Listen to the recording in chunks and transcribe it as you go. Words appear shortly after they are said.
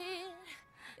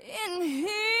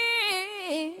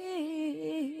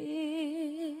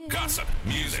gossip,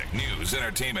 music, news,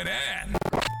 entertainment, and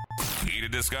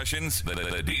heated discussions. The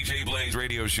DJ Blaze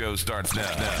radio show starts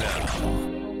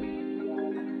now.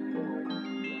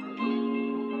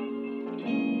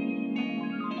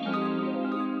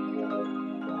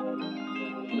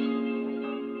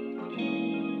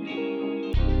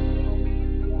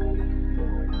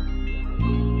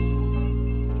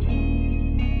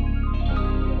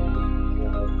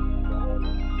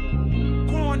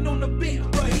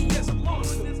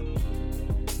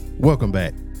 Welcome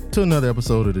back to another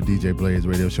episode of the DJ Blaze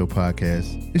Radio Show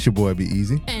podcast. It's your boy Be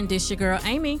Easy. And this your girl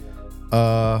Amy.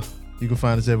 You can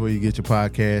find us everywhere you get your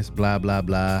podcast, blah, blah,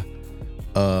 blah.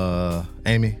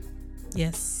 Amy.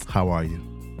 Yes. How are you?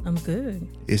 I'm good.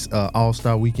 It's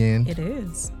All-Star Weekend. It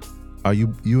is. Are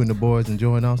you and the boys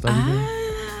enjoying All-Star Weekend?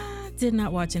 I did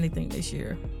not watch anything this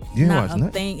year. You didn't watch nothing.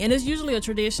 nothing? And it's usually a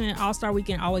tradition. All-Star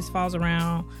Weekend always falls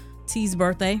around T's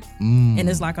birthday. And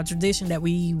it's like a tradition that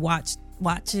we watch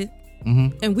it.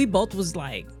 Mm-hmm. And we both was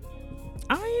like,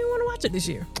 I don't even want to watch it this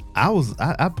year.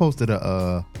 I posted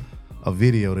a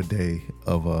video today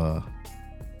of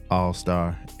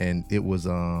All-Star, and it was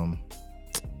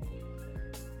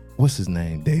what's his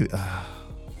name?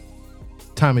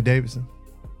 Tommy Davidson.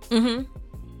 Mm-hmm.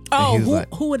 Oh,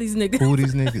 who are these niggas? Who are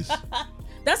these niggas?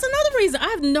 That's another reason. I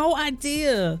have no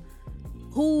idea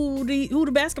who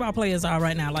the basketball players are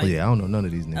right now. Like, yeah, I don't know none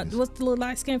of these niggas. What's the little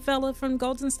light skinned fella from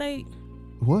Golden State?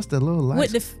 What's the little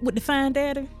light? With the fine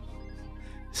daddy?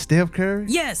 Steph Curry?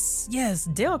 Yes.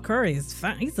 Del Curry is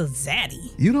fine. He's a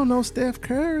zaddy. You don't know Steph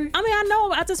Curry? I mean, I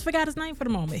know. I just forgot his name for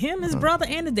the moment. Him, his brother,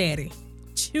 and the daddy.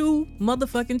 Chew,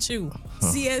 motherfucking Chew.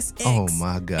 CSX. Oh,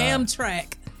 my God.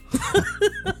 Amtrak.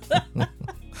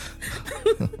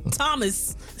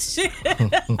 Thomas. Shit.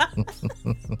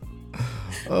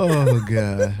 Oh,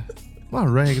 God. My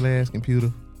regular ass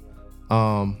computer.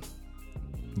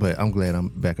 But I'm glad I'm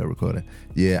back up recording.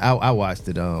 Yeah, I watched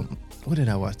it. What did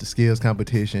I watch? The skills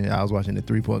competition. I was watching the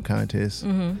 3-point contest.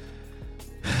 Mm-hmm.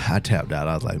 I tapped out.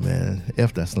 I was like, man,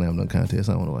 F that slam dunk contest.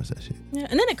 I don't want to watch that shit. Yeah,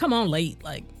 and then it come on late.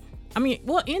 Like, I mean,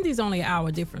 well, Indy's only an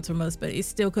hour difference from us, but it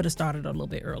still could have started a little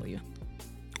bit earlier.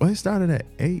 Well, it started at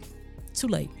 8. Too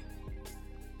late.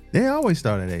 They always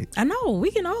start at 8. I know.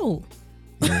 We can old.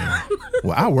 Yeah.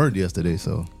 Well, I worked yesterday,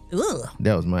 so Ugh.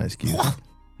 That was my excuse.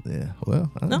 Yeah.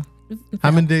 Well, no.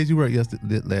 How many days you worked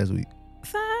last week?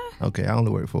 5. Okay, I only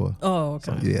worked 4. Oh,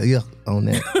 okay. So, yeah, on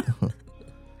that.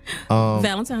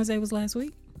 Valentine's Day was last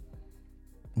week.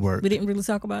 Work. We didn't really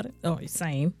talk about it. Oh,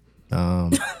 same.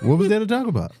 What was there to talk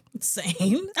about? Same.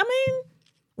 I mean,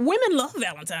 women love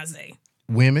Valentine's Day.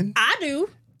 Women? I do.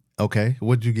 Okay,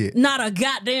 what'd you get? Not a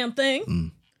goddamn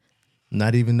thing.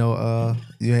 Not even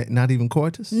not even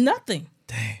Cortus? Nothing.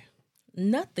 Damn.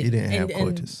 Nothing. You didn't have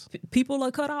Cortus. People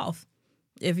are cut off.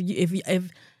 If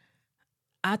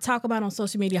I talk about on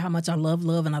social media how much I love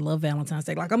and I love Valentine's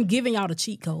Day, like I'm giving y'all the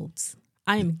cheat codes.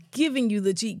 I am giving you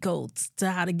the cheat codes to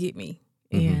how to get me,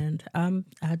 and I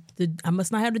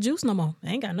must not have the juice no more.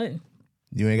 I ain't got nothing.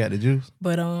 You ain't got the juice,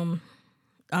 but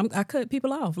I cut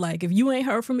people off. Like if you ain't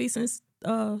heard from me since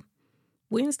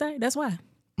Wednesday, that's why.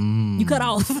 You cut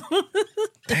off.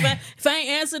 if I ain't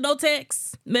answered no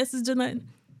text, message or nothing,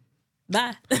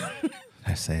 bye.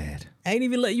 That's sad. I ain't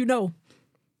even let you know.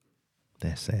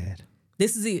 That's sad.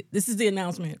 This is it. This is the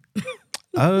announcement.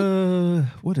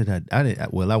 What did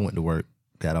I went to work,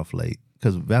 got off late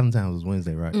because Valentine's was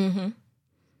Wednesday, right? Mm-hmm.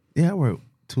 Yeah, I worked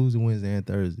Tuesday, Wednesday, and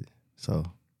Thursday. So,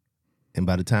 and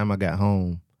by the time I got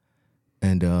home,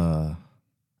 and I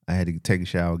had to take a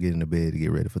shower, get into bed to get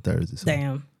ready for Thursday. So,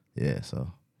 damn. Yeah.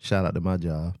 So shout out to my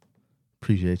job.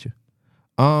 Appreciate you.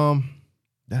 That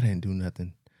didn't do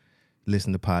nothing.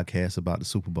 Listen to podcasts about the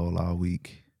Super Bowl all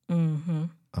week. Mm-hmm.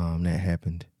 That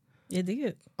happened. It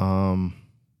did.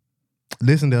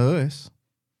 Listen to us.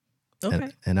 Okay.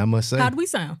 And I must say, how'd we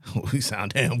sound? We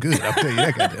sound damn good. I'll tell you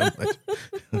that goddamn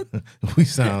much. We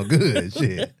sound good.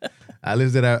 Shit. I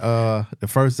listened to the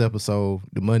first episode,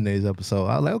 the Monday's episode.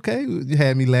 I was like, okay, you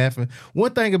had me laughing.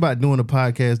 One thing about doing a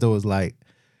podcast though is like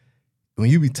when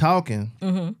you be talking,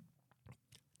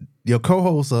 your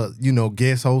co-host or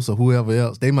guest host or whoever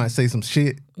else, they might say some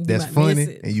shit that's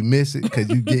funny and you miss it because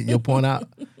you get your point out,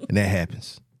 and that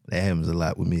happens. That happens a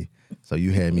lot with me. So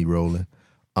you had me rolling.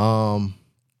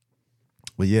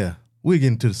 But yeah, we're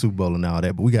getting to the Super Bowl and all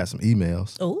that, but we got some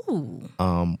emails. Ooh.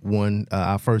 One,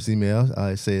 our first email,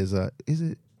 it says,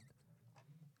 it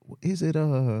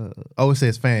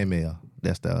says fan mail.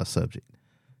 That's the subject.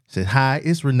 It says, hi,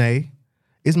 it's Renee.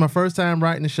 It's my first time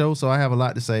writing the show, so I have a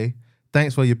lot to say.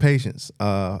 Thanks for your patience.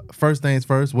 First things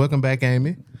first, welcome back,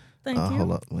 Amy. Thank you.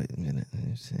 Hold up, wait a minute. Let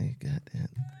me see. Goddamn.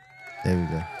 There we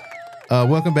go.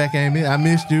 Welcome back, Amy. I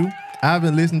missed you. I've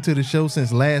been listening to the show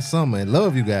since last summer and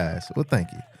love you guys. Well,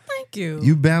 thank you. Thank you.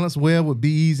 You balance well with Be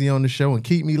Easy on the show and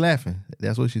keep me laughing.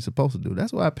 That's what she's supposed to do.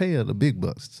 That's why I pay her the big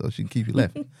bucks, so she can keep you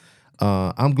laughing.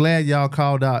 I'm glad y'all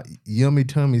called out Yummy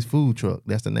Tummy's food truck.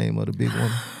 That's the name of the big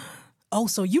one. Oh,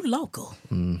 so you local.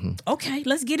 Mm-hmm. Okay,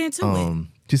 let's get into it.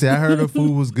 She said, I heard her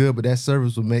food was good, but that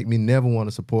service would make me never want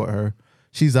to support her.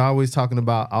 She's always talking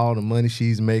about all the money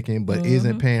she's making, but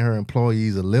isn't paying her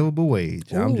employees a livable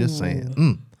wage. I'm just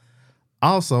saying.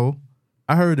 Also,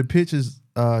 I heard the pictures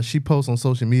she posts on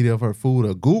social media of her food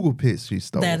are Google pics she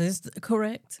stole. That is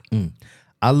correct.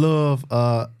 I love,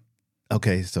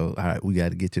 okay, so, all right, we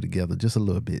got to get you together just a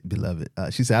little bit, beloved.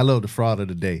 She said, I love the fraud of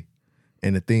the day.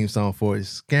 And the theme song for it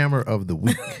is Scammer of the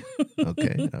Week.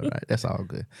 Okay, all right, that's all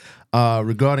good.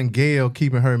 Regarding Gail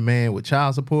keeping her man with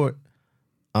child support,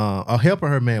 or helping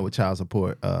her man with child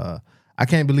support, I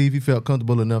can't believe he felt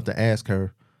comfortable enough to ask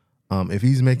her if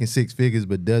he's making 6 figures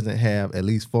but doesn't have at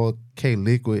least $4K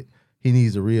liquid, he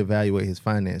needs to reevaluate his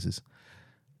finances.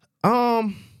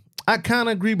 I kind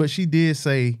of agree, but she did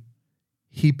say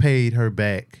he paid her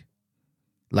back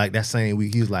like that same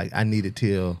week. He was like, I need it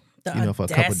till, for a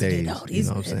couple of days. You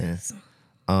know what I'm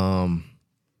saying?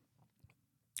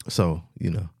 So,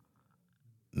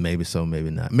 maybe so, maybe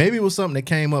not. Maybe it was something that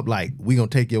came up like, we gonna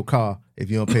take your car if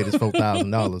you don't pay this $4,000.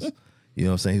 You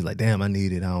know what I'm saying? He's like, damn, I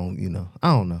need it. I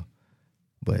don't know.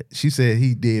 But she said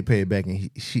he did pay it back,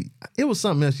 and it was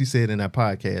something else she said in that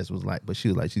podcast was like, but she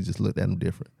was like, she just looked at him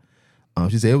different.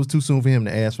 She said it was too soon for him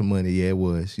to ask for money. Yeah, it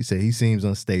was. She said he seems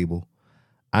unstable.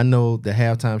 I know the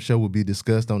halftime show will be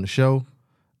discussed on the show.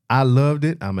 I loved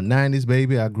it. I'm a 90s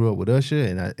baby. I grew up with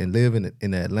Usher and live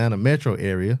in the Atlanta metro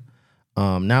area.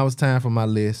 Now it's time for my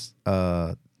list.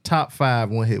 Top 5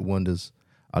 one-hit wonders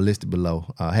are listed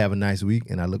below. Have a nice week,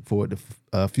 and I look forward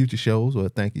to future shows. Well,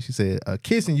 thank you. She said,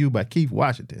 Kissing You by Keith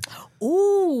Washington.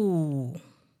 Ooh.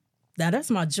 Now, that's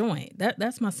my joint.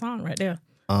 That's my song right there.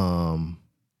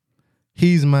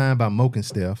 He's Mine by Moke and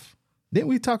Steph. Didn't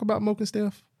we talk about Moke and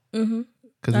Steph? Mm-hmm.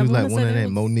 Because we was like one of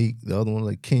them, Monique, the other one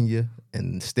like Kenya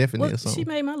and Stephanie or something. She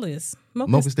made my list. Moke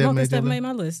and Steph made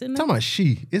my list, didn't talking about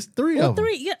she. It's 3 of them.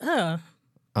 3, yeah, her.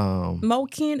 Mo,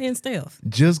 Ken, and Steph.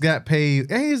 Just got paid.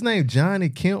 Ain't his name Johnny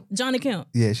Kemp? Johnny Kemp.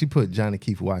 Yeah, she put Johnny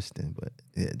Keith Washington, but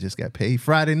yeah, just got paid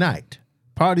Friday night.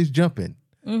 Party's jumping.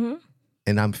 Mm-hmm.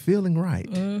 And I'm feeling right.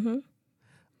 Mm-hmm.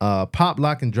 Pop,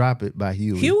 Lock, and Drop It by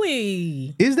Huey.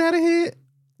 Huey. Is that a hit?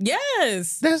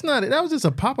 Yes. That's not it. That was just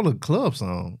a popular club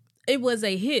song. It was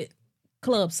a hit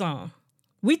club song.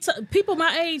 People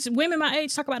my age, women my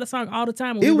age, talk about the song all the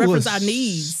time when we reference our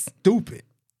needs. Stupid.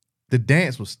 The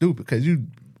dance was stupid because you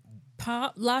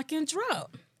pop, lock, and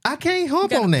drop. I can't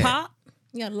hump on that. Pop,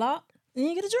 you got lock, and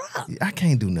you get a drop. I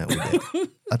can't do nothing with that.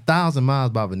 1,000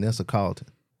 Miles by Vanessa Carlton.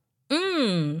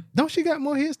 Don't she got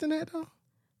more hits than that though?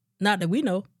 Not that we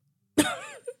know.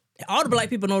 All the black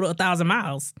people know the 1,000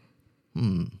 Miles.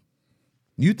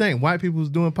 You think white people was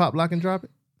doing Pop, Lock, and Drop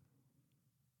It?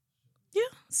 Yeah,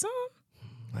 some.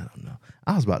 I don't know.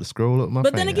 I was about to scroll up my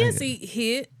But then again, see,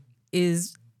 hit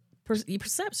is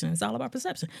perception. It's all about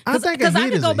perception. Because I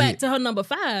could go back to her number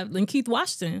 5 and Keith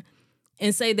Washington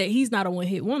and say that he's not a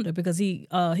one-hit wonder because he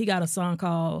got a song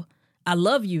called I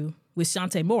Love You with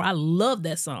Shantae Moore. I love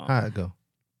that song. How'd it go?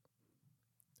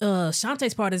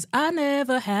 Shantae's part is I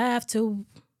never have to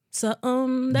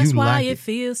something. That's why it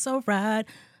feels so right.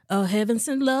 Heaven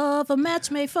sent love, a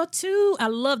match made for two. I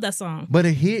love that song. But a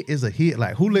hit is a hit.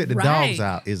 Like Who Let the Dogs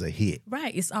Out is a hit.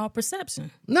 Right. It's all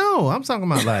perception. No, I'm talking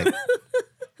about like,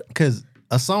 because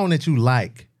a song that you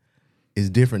like is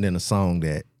different than a song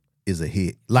that is a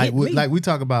hit. Like we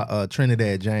talk about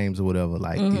Trinidad James or whatever.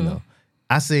 Like,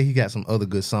 I say he got some other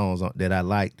good songs that I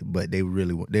liked, but they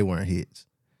weren't hits.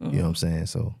 You know what I'm saying?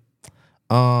 So,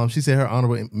 she said her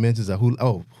honorable mentions are Who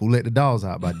Let the Dogs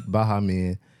Out by Baha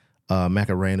Men,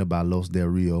 Macarena by Los Del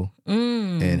Rio,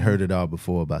 and Heard It All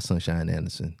Before by Sunshine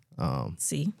Anderson.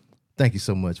 See? Thank you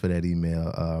so much for that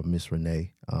email, Miss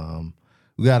Renee.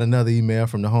 We got another email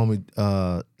from the homie,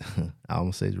 I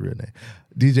almost say his real name,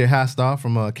 DJ High Star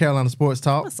from Carolina Sports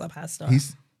Talk. What's up, High Star?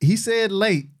 He said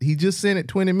late. He just sent it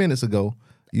 20 minutes ago.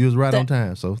 You was right on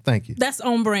time, so thank you. That's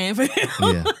on brand for him.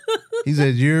 Yeah. He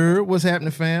says, what's happening,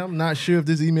 fam? Not sure if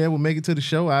this email will make it to the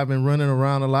show. I've been running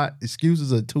around a lot.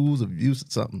 Excuses are tools of use or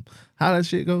something. How that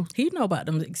shit go? He know about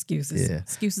them excuses. Yeah.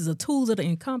 Excuses are tools of the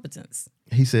incompetence.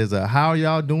 He says, how are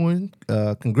y'all doing?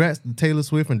 Congrats to Taylor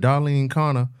Swift and Darlene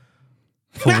Connor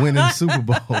for winning the Super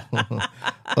Bowl.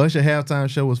 Usher halftime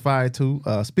show was fire too.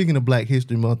 Speaking of Black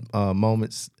History Month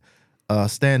moments,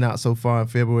 stand out so far in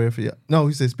February for y'all. No,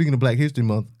 he said, speaking of Black History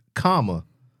Month,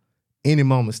 any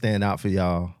moment stand out for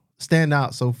y'all stand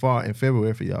out so far in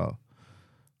February for y'all?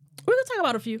 We're gonna talk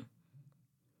about a few.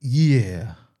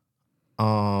 Yeah.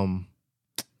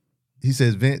 He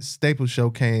says Vince Staples show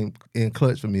came in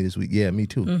clutch for me this week. Yeah, me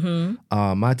too.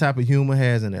 Mm-hmm. My type of humor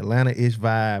has an Atlanta-ish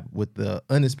vibe with the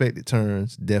unexpected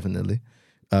turns, definitely.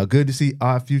 Good to see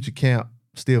Odd Future Camp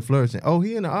still flourishing. Oh,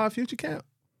 he in the Odd Future Camp?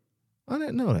 I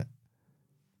didn't know that.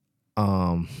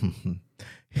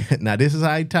 Now this is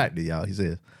how he typed it, y'all. He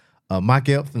says, Mike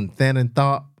Epps and Thanon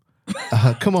Thought.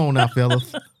 Come on now,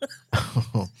 fellas.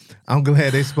 I'm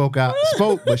glad they spoke,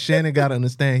 but Shannon got to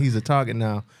understand he's a target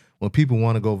now when people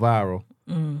want to go viral.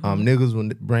 Niggas will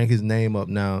bring his name up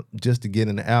now just to get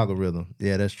in the algorithm.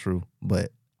 Yeah, that's true.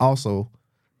 But also,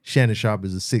 Shannon Sharp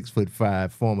is a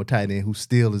 6'5" former tight end who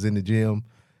still is in the gym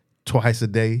twice a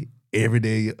day, every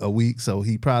day a week. So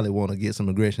he probably want to get some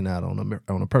aggression out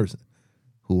on a person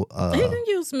who. He can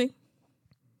use me.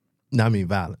 No, I mean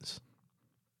violence.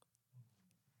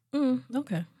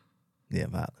 Okay. Yeah,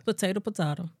 violence. Potato.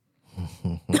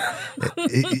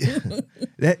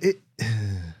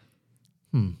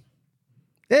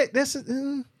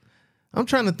 I'm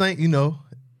trying to think,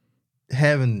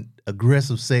 having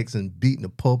aggressive sex and beating the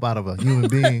pulp out of a human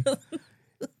being.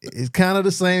 It's kind of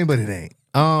the same, but it ain't.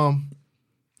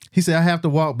 He said, I have to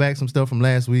walk back some stuff from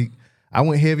last week. I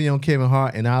went heavy on Kevin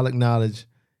Hart, and I'll acknowledge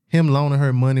him loaning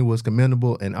her money was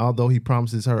commendable, and although he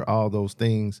promises her all those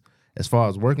things as far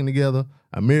as working together,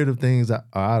 a myriad of things are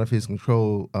out of his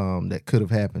control that could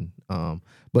have happened.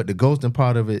 But the ghosting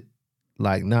part of it,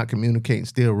 like not communicating,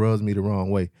 still rubs me the wrong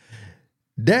way.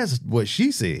 That's what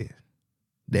she said,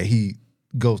 that he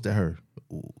ghosted her.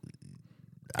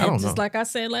 I don't know. Just like I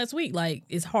said last week, like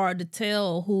it's hard to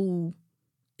tell who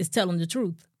is telling the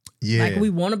truth. Yeah. Like we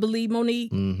want to believe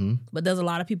Monique, but there's a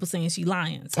lot of people saying she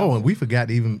lying. So. Oh, and we forgot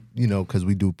to even, because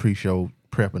we do pre-show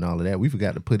prep and all of that, we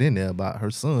forgot to put in there about her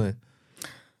son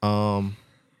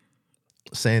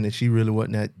saying that she really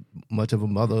wasn't that much of a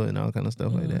mother and all kind of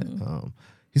stuff like that.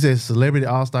 He says Celebrity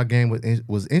All-Star Game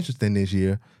was interesting this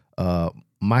year.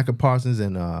 Micah Parsons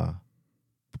and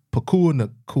Pakua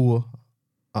Nakua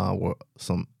were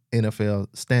some NFL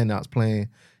standouts playing.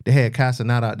 They had Kai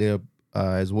Cenat out there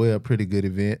as well, pretty good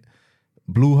event.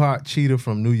 Blue Heart Cheater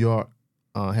from New York.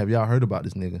 Have y'all heard about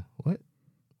this nigga? What?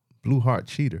 Blue Heart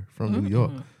Cheater from New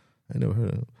York. I never heard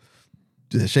of him.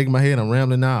 Just shaking my head. I'm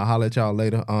rambling now. I'll holler at y'all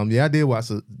later. Yeah, I did watch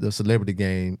the Celebrity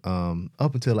Game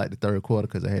up until like the third quarter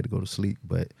because I had to go to sleep,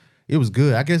 but it was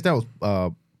good. I guess that was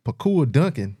Pakua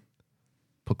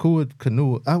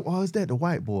Kanua. Oh, is that the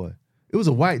white boy? It was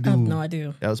a white dude. I have no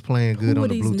idea. That was playing good on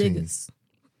the blue team.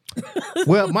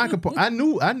 Well, I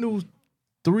knew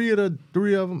three of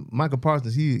them. Michael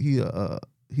Parsons, he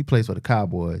plays for the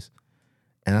Cowboys,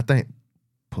 and I think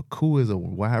Pakua is a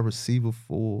wide receiver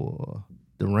for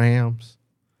the Rams.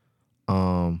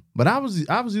 But I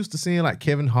was used to seeing like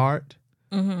Kevin Hart,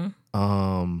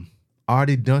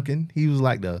 Artie Duncan. He was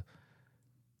like the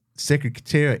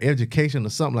Secretary of Education or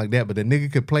something like that. But the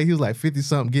nigga could play. He was like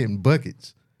 50-something getting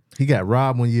buckets. He got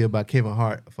robbed one year by Kevin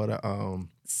Hart for the.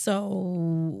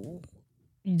 So,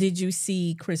 did you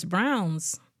see Chris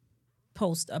Brown's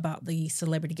post about the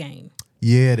Celebrity Game?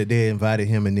 Yeah, that they invited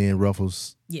him and then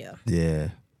Ruffles. Yeah. Yeah.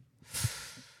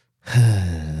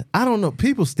 I don't know.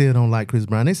 People still don't like Chris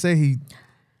Brown. They say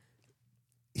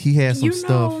he had some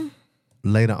stuff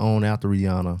later on after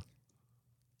Rihanna.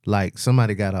 Like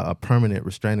somebody got a permanent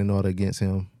restraining order against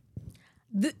him.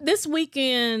 This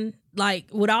weekend, like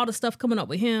with all the stuff coming up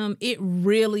with him, it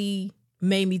really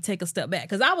made me take a step back.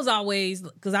 Because I was always,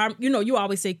 you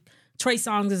always say Trey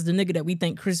Songz is the nigga that we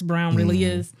think Chris Brown really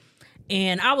is.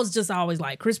 And I was just always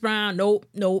like, Chris Brown, nope,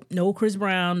 no Chris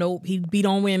Brown, nope. He beat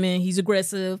on women, he's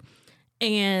aggressive.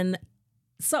 And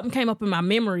something came up in my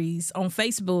memories on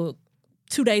Facebook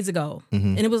 2 days ago.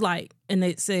 And it was like, and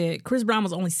it said Chris Brown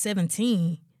was only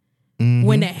 17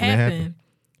 when that happened.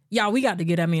 Y'all, we got to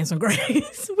get that man some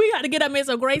grace. We got to get that man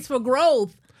some grace for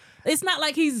growth. It's not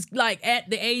like he's like at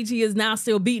the age he is now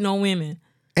still beating on women.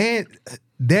 And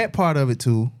that part of it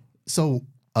too. So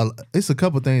it's a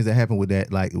couple things that happen with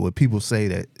that. Like what people say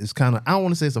that it's kind of, I don't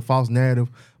want to say it's a false narrative,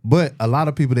 but a lot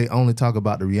of people, they only talk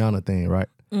about the Rihanna thing, right?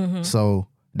 So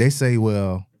they say,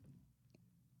 well,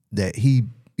 that he,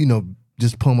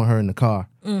 just pummeled her in the car.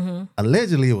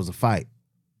 Allegedly it was a fight.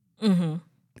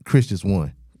 Chris just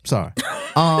won. Sorry.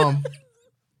 And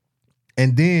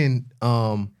then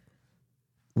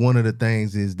one of the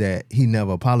things is that he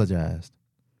never apologized.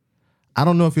 I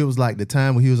don't know if it was like the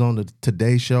time when he was on the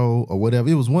Today Show or whatever.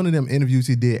 It was one of them interviews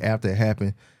he did after it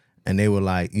happened, and they were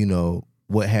like,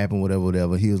 what happened,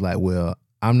 whatever. He was like, well,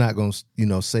 I'm not gonna,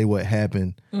 say what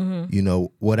happened.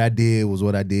 What I did was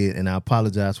what I did, and I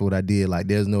apologize for what I did. Like,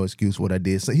 there's no excuse for what I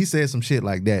did. So he said some shit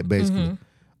like that, basically.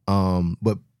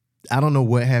 But I don't know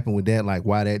what happened with that, like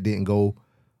why that didn't go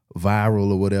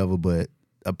viral or whatever. But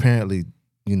apparently,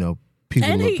 people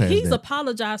and look past he's that.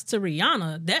 apologized to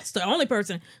Rihanna. That's the only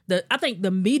person that I think the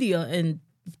media and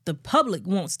the public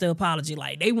wants the apology.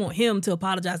 Like, they want him to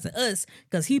apologize to us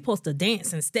because he supposed to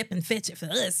dance and step and fetch it for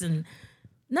us. And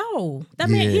no, that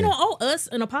man, he don't owe us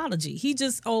an apology. He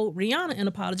just owed Rihanna an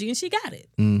apology, and she got it.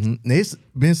 There's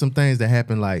been some things that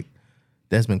happened, like,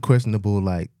 that's been questionable,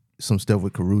 like some stuff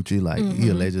with Karrueche. Like, he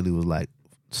allegedly was, like,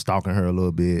 stalking her a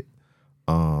little bit.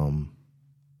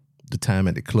 The time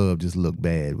at the club just looked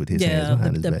bad with his hands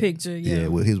behind his back. The picture, yeah.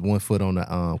 With his one foot on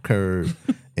the curb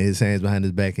and his hands behind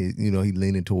his back, and, he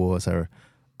leaning towards her.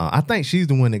 I think she's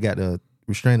the one that got the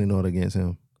restraining order against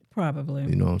him. Probably.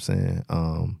 You know what I'm saying?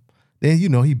 Then,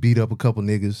 he beat up a couple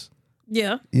niggas.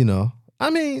 Yeah. I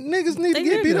mean, niggas need to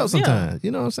get beat up sometimes.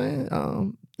 You know what I'm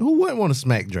saying? Who wouldn't want to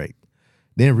smack Drake?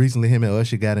 Then recently him and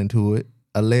Usher got into it,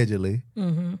 allegedly.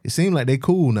 It seemed like they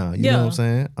cool now. You know what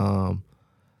I'm saying?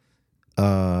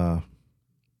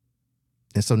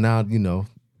 And so now,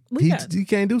 he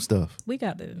can't do stuff. We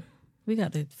got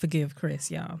to forgive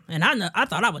Chris, y'all. And I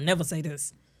thought I would never say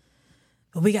this,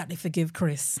 but we got to forgive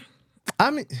Chris. I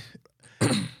mean,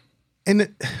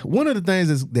 and one of the things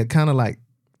is that kind of like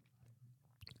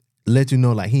let you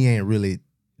know, like, he ain't really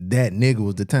that nigga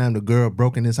was the time the girl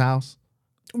broke in his house.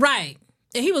 Right.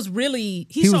 And he was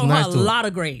showed nice her a lot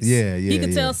of grace. Yeah. He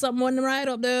could tell something wasn't right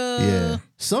up there. Yeah.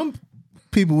 Some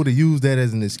people would have used that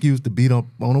as an excuse to beat up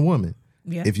on a woman.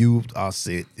 Yeah. If you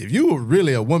were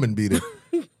really a woman beater,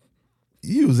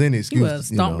 you was any excuse. You would have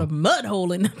stomped a mud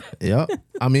hole in them. Yeah.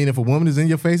 I mean, if a woman is in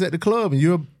your face at the club and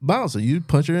you're a bouncer, you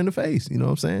punch her in the face. You know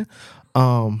what I'm saying?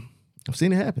 I've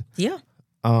seen it happen. Yeah.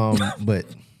 But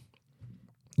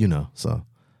so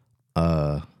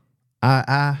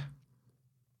I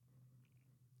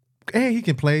and he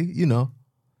can play,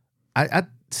 I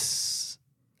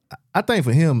think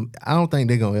for him, I don't think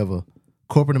they're gonna ever,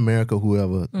 corporate America,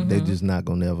 whoever, they just not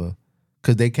gonna ever,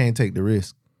 because they can't take the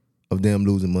risk of them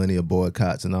losing money or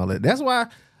boycotts and all that. That's why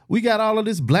we got all of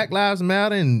this Black Lives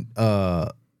Matter and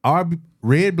our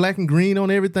red, black, and green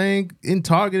on everything in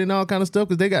Target and all kind of stuff,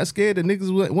 because they got scared that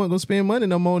niggas weren't gonna spend money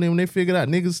no more. And then when they figured out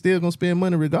niggas still gonna spend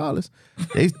money regardless,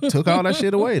 they took all that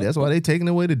shit away. That's why they taking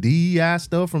away the DEI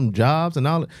stuff from jobs and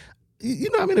all that.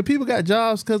 How many people got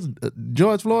jobs because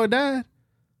George Floyd died?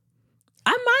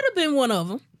 I might have been one of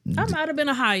them. I might have been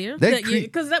a hire that year,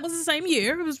 because that was the same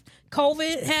year. It was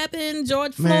COVID happened,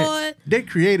 George Floyd. They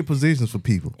created positions for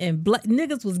people. And black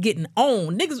niggas was getting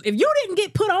on. Niggas, if you didn't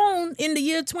get put on in the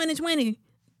year 2020,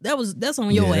 that's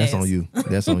on your ass. That's on you.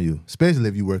 That's on you. Especially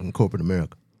if you work in corporate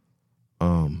America.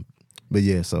 But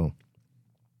yeah, so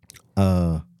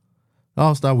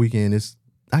All-Star Weekend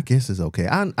I guess it's okay.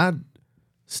 I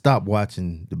stopped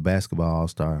watching the basketball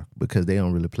All-Star because they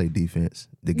don't really play defense.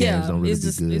 The games don't really be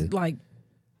good. It's like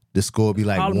the score be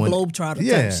like all one Globetrotter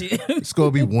type shit.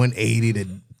 Score be 180 to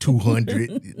 200.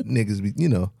 Niggas be,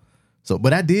 So,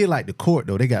 but I did like the court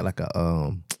though. They got like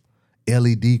a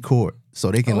LED court,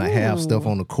 so they can like have stuff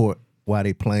on the court while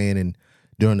they playing. And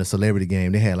during the celebrity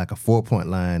game, they had like a 4-point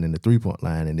line and a 3-point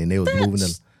line, and then they was moving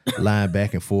the line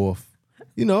back and forth.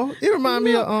 It reminded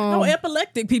me of no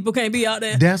epileptic people can't be out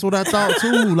there. That's what I thought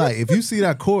too. Like, if you see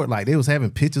that court, like they was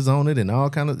having pictures on it and all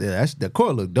kind of. The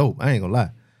court looked dope. I ain't gonna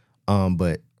lie.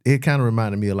 But it kind of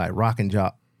reminded me of like Rock and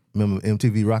Jock. Remember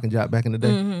MTV Rock and Jock back in the day?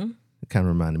 It kind of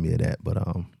reminded me of that.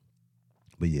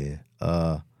 But yeah.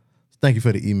 Thank you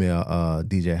for the email,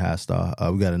 DJ High Star.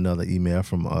 We got another email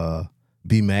from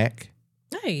B Mac.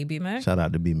 Hey, B Mac. Shout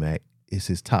out to B Mac. It's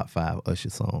his top 5 Usher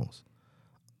songs.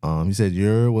 He said,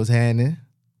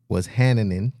 "Was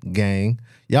happening, gang.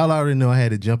 Y'all already know I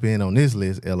had to jump in on this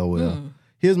list, LOL.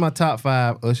 Here's my top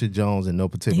 5 Usher Jones in no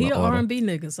particular order. He order. an R&B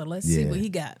nigga, so let's see what he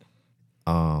got.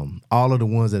 All of the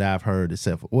ones that I've heard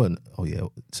except for one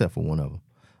of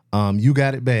them. You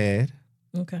Got It Bad.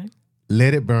 Okay.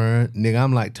 Let It Burn. Nigga,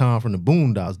 I'm like Tom from the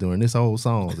Boondocks during this whole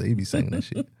song. So he be singing that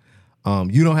shit.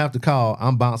 You Don't Have to Call.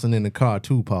 I'm bouncing in the car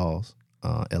too, pause.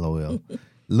 LOL.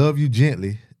 Love You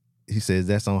Gently. He says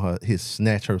that's on his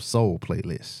Snatch Her Soul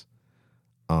playlist.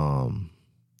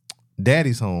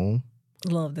 Daddy's Home.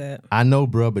 Love that. I know,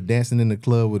 bro, but dancing in the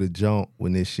club with a jump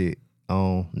when this shit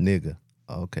on, nigga.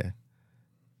 Okay.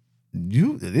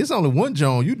 There's only one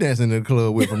Joan you dancing in the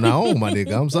club with from now on, my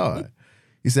nigga. I'm sorry.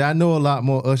 He said, I know a lot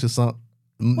more Usher songs.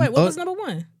 Wait, what was number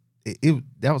 1?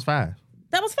 That was 5.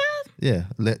 That was 5? Yeah.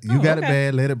 You Got It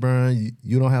Bad, Let It Burn,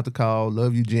 You Don't Have to Call,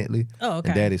 Love You Gently, Oh, okay.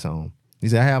 and Daddy's Home. He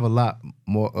said, I have a lot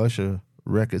more Usher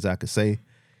records I could say,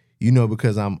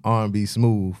 because I'm R&B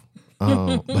smooth,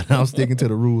 but I'm sticking to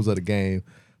the rules of the game.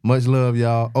 Much love,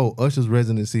 y'all. Oh, Usher's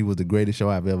residency was the greatest show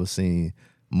I've ever seen.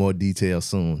 More details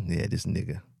soon. Yeah, this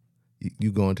nigga.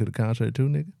 You going to the concert too,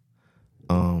 nigga?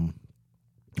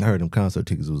 I heard them concert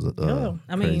tickets was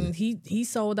I mean, he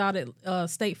sold out at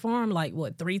State Farm like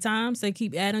 3 times. They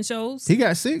keep adding shows. He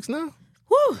got 6 now.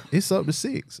 Woo! It's up to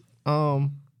 6.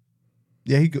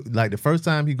 Yeah, the first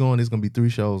time he going, it's gonna be 3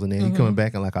 shows, and then he coming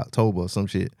back in like October or some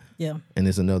shit. Yeah, and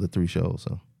it's another 3 shows.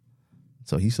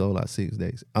 So he sold out 6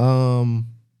 days.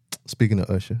 Speaking of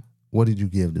Usher, what did you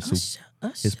give the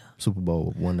his Super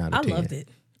Bowl 1 out of 10? I loved it.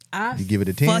 You give it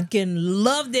a 10? Fucking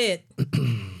loved it.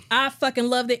 I fucking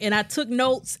loved it, and I took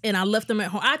notes and I left them at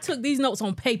home. I took these notes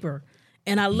on paper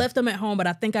and I left them at home, but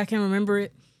I think I can remember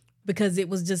it because it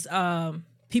was just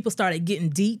people started getting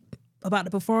deep about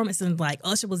the performance, and like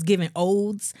Usher was giving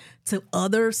odes to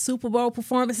other Super Bowl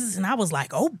performances, and I was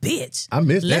like, oh bitch, I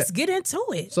missed that. Let's get into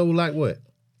it. So like what?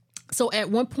 So at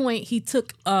one point he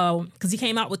took because he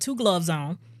came out with 2 gloves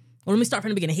on. Well, let me start from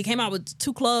the beginning. He came out with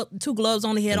 2 gloves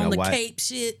on. He had on the cape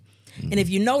shit. And if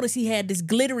you notice, he had this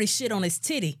glittery shit on his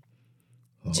titty.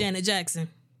 Janet Jackson.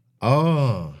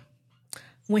 Oh.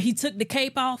 When he took the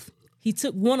cape off, he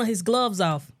took one of his gloves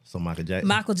off. So Michael Jackson.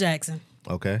 Michael Jackson.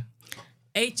 Okay.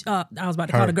 I was about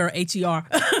to call the girl H-E-R.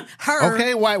 Her.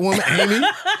 Okay, white woman, Amy.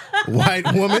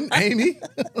 White woman, Amy.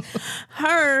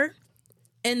 Her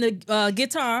and the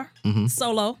guitar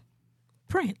solo,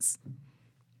 Prince.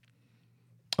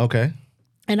 Okay.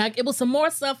 And it was some more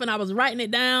stuff, and I was writing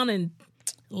it down and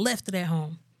left it at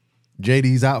home.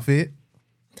 JD's outfit.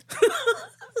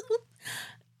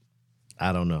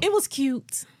 I don't know. It was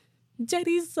cute.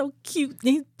 JD's so cute.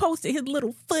 He posted his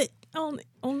little foot on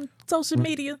social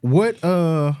media.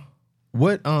 So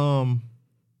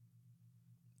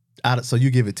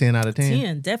you give it 10 out of 10?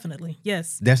 10, definitely.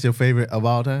 Yes. That's your favorite of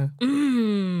all time?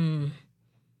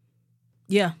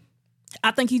 Yeah.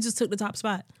 I think he just took the top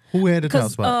spot. Who had the top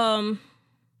spot?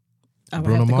 I would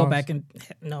Bruno have to Mars? go back and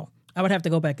I would have to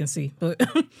go back and see. But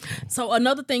so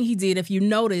another thing he did, if you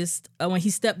noticed, when he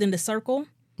stepped in the circle,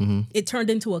 it turned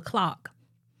into a clock.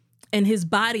 And his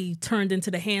body turned into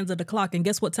the hands of the clock. And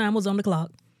guess what time was on the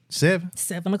clock? 7?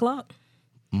 7 o'clock.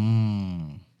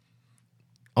 On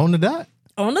the dot?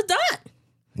 On the dot.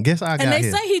 Guess I got And they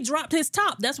here. say he dropped his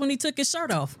top. That's when he took his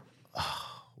shirt off.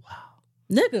 Oh, wow.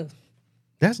 Nigga.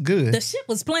 That's good. The shit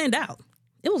was planned out.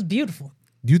 It was beautiful.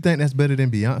 Do you think that's better than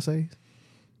Beyonce's?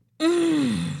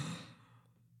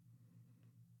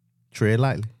 Tread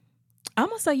lightly. I'm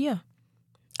going to say yeah.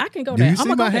 I can go Do there. you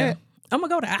see my hat? I'm going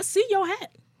to go there. I see your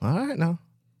hat. All right, now.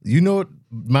 You know what?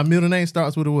 My middle name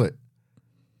starts with a what?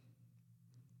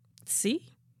 See?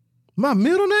 My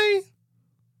middle name?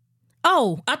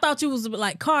 Oh, I thought you was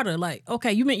like Carter. Like,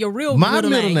 okay, you meant your real My middle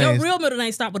name. middle Your name. Real middle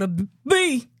name start with a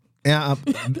B. Yeah,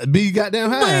 B goddamn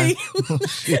high. B. Oh,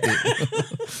 shit.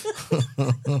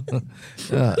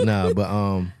 But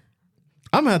I'm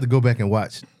gonna have to go back and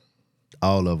watch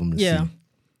all of them to see.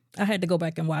 I had to go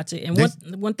back and watch it.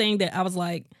 And one thing that I was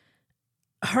like,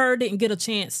 her didn't get a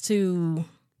chance to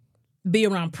be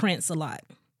around Prince a lot.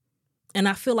 And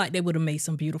I feel like they would have made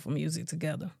some beautiful music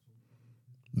together.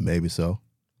 Maybe so.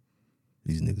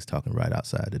 These niggas talking right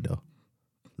outside the door.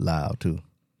 Loud too.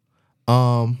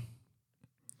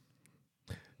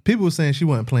 People were saying she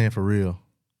wasn't playing for real.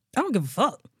 I don't give a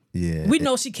fuck. Yeah. We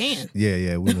know she can.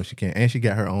 Yeah, we know she can. And she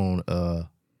got her own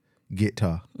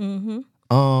guitar. Mm-hmm.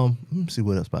 Let me see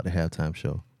what else about the halftime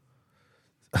show.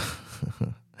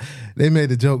 They made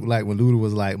the joke like when Luda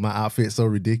was like, my outfit's so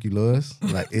ridiculous.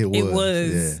 Like it was. It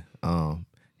was. Yeah.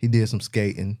 He did some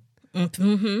skating.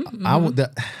 Mm-hmm.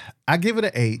 I give it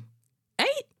an 8. 8?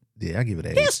 Yeah, I give it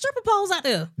an 8. There's stripper poles out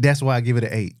there. That's why I give it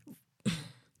an 8.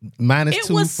 -2. It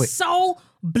was so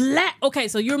black. Okay,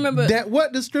 so you remember that?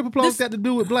 What the stripper poles got to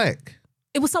do with black?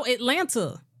 It was so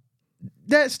Atlanta.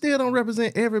 That still don't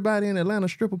represent everybody in Atlanta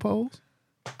stripper poles.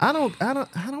 I don't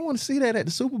want to see that at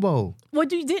the Super Bowl. Well,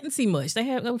 you didn't see much. They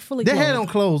were fully They clothed. had on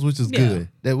clothes, which is good.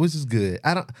 Which is good.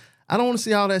 I don't want to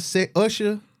see all that set.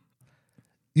 Usher,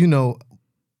 you know.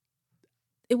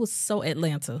 It was so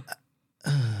Atlanta.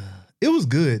 It was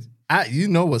good. You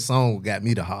know what song got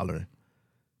me to hollering?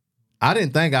 I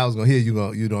didn't think I was gonna hear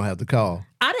you don't have to call.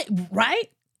 I didn't,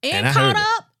 right? And I caught heard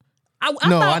up. I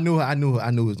I knew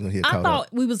it was gonna hear caught up. I thought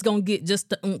we was gonna get just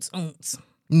the ounce.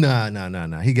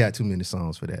 Nah. He got too many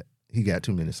songs for that. We did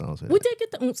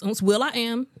get the ounce. Will I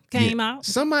Am came out.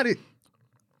 Somebody,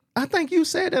 I think you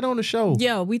said that on the show.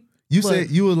 Yeah, You said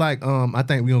you were like, I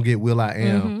think we gonna get Will I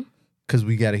Am because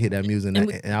we gotta hit that music.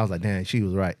 And I was like, damn, she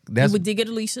was right. And we did get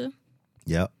Alicia.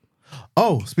 Yep.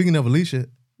 Oh, speaking of Alicia,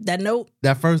 That note,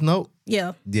 that first note,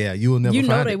 yeah. yeah, you will never You know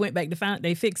find they it. went back to find,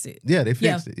 they fixed it. Yeah, they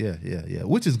fixed it. Yeah.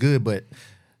 Which is good, but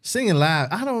singing live,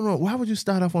 I don't know. Why would you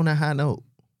start off on that high note?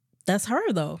 That's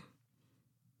her though.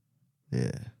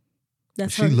 Yeah.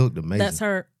 That's She her, looked amazing. That's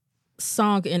her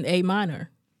song in A minor.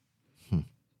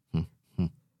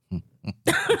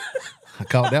 I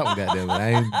caught that one, goddamn it. I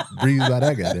ain't breathed by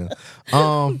that, goddamn.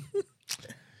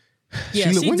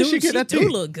 Yeah, when did she get that do thick?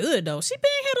 look good though. She been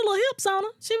had a little hips on her.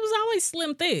 She was always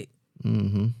slim thick.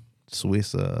 Mm-hmm.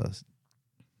 Swiss,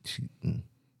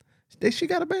 she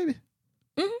got a baby.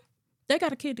 They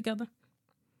got a kid together.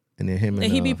 And then him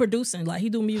And he be producing, like he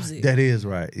do music. That is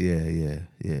right. Yeah.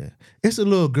 It's a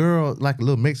little girl, like a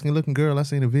little Mexican looking girl. I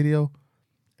seen a video.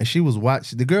 And she was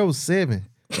watching. The girl was 7.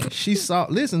 She saw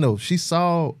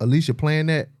Alicia playing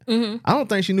that. Mm-hmm. I don't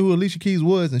think she knew who Alicia Keys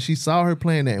was, and she saw her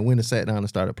playing that and went and sat down and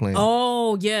started playing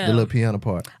Oh yeah. the little piano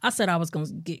part. I said I was gonna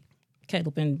get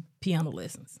Caleb in piano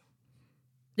lessons.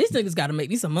 These niggas gotta make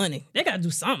me some money. They gotta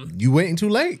do something. You waiting too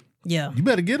late. Yeah. You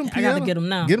better get them I piano. gotta get them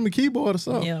now. Get them a keyboard or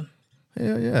something. Yeah.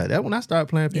 Hell yeah. That when I started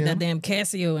playing Get piano. that damn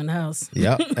Casio in the house.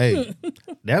 Yep. Hey,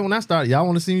 that when I started. Y'all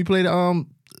want to see me play the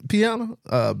piano,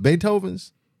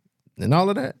 Beethoven's, and all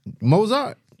of that,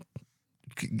 Mozart.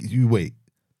 You wait.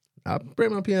 I'll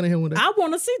bring my piano here one day. I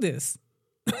wanna see this.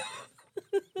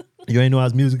 You ain't know I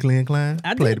was musically inclined.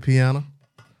 I Played did. the piano,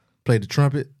 played the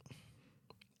trumpet.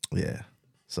 Yeah.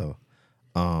 So,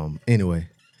 anyway,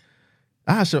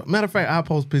 matter of fact, I'll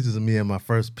post pictures of me and my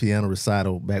first piano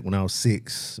recital back when I was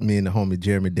 6. Me and the homie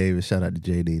Jeremy Davis. Shout out to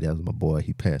JD. That was my boy.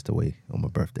 He passed away on my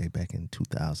birthday back in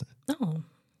 2000. Oh,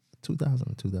 2000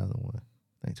 or 2001.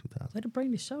 I think 2000. way to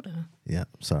bring the show down. Yeah,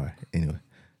 sorry. Anyway,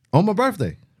 on my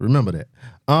birthday. Remember that.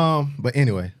 But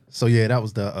anyway, so yeah, that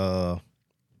was the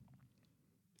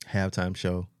halftime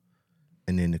show,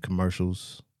 and then the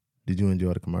commercials. Did you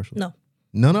enjoy the commercials? No.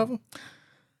 None of them.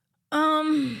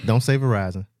 Don't say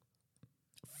Verizon.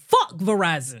 Fuck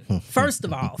Verizon. First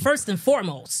of all, first and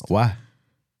foremost, Why?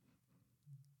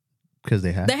 Because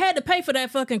they have. they had to pay for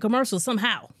that fucking commercial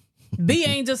somehow. B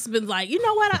ain't just been like, you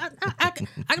know what? I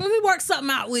let me work something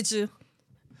out with you.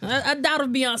 I doubt if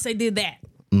Beyonce did that.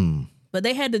 But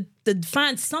they had to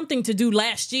find something to do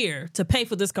last year to pay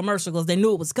for this commercial because they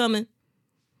knew it was coming.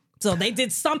 So they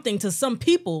did something to some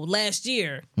people last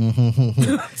year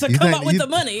to come up with the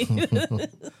money.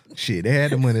 Shit, they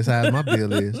had the money as high as my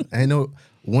bill is. Ain't no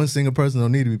one single person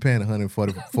don't need to be paying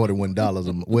 $141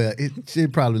 a month. Well, it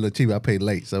should probably look cheap. I paid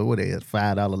late, so what is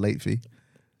 $5 late fee?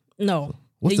 No.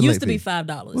 What's It the used late to be fee?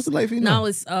 $5. What's the late fee now? now?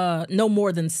 It's no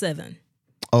more than $7.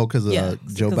 Oh, because of Yeah,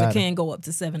 Joe because Biden. it can go up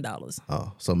to $7.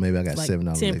 Oh, so maybe I got Like $7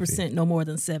 late fee. 10%, no more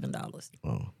than $7.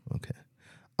 Oh, okay.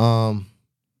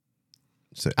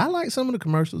 So I like some of the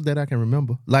commercials that I can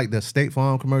remember, like the State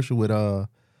Farm commercial with Arnold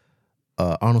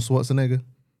Schwarzenegger,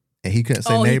 and he couldn't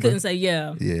say Oh, neighbor. he couldn't say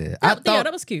yeah. Yeah, Yeah,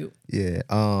 that was cute. Yeah.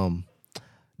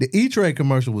 The E-Trade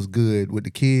commercial was good with the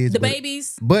kids. The but,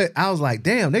 babies. But I was like,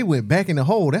 damn, they went back in the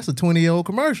hole. That's a 20-year-old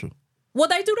commercial. Well,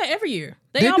 they do that every year.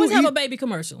 They They always do have eat- a baby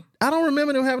commercial. I don't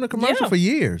remember them having a commercial Yeah. for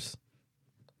years.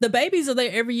 The babies are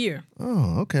there every year.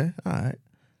 Oh, okay. All right.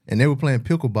 And they were playing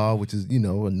pickleball, which is, a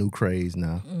new craze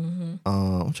now. Mm-hmm.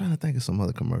 I'm trying to think of some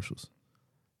other commercials.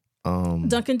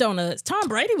 Dunkin' Donuts. Tom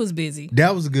Brady was busy.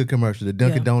 That was a good commercial. The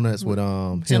Dunkin' Yeah. Donuts with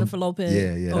Jennifer him. Lopez.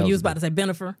 Yeah. Oh, that you was good. about to say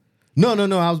Bennifer. No.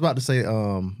 I was about to say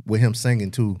with him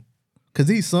singing too, cause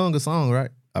he sung a song,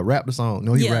 right? I rapped a song.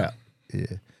 No, he Yeah. rapped.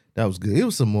 Yeah, that was good. It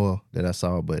was some more that I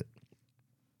saw, but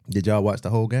did y'all watch the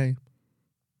whole game?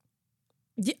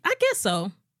 Yeah, I guess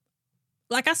so.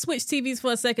 Like I switched TVs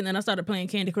for a second, and I started playing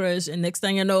Candy Crush, and next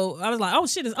thing you know, I was like, "Oh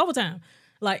shit, it's overtime!"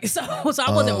 Like so I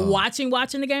wasn't watching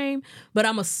the game, but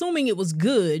I'm assuming it was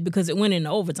good because it went into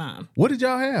overtime. What did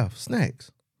y'all have?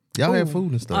 Snacks? Y'all had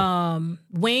food and stuff.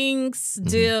 Wings,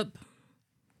 dip,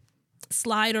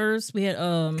 sliders. We had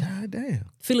God damn.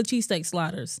 Philly cheesesteak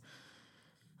sliders.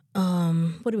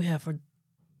 What do we have for?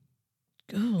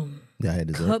 Y'all had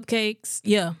dessert. Cupcakes.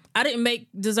 Yeah, I didn't make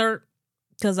dessert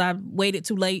because I waited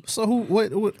too late. So who?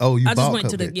 What? Oh, you I bought just went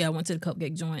cupcakes. I went to the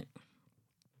cupcake joint.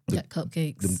 Got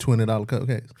cupcakes. Them $20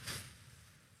 cupcakes.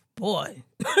 Boy,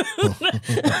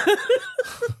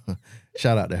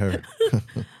 Shout out to her.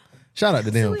 Shout out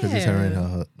to them because it's her and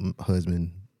Yeah. her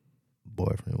husband,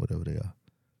 boyfriend, whatever they are.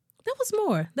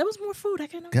 There was more food. I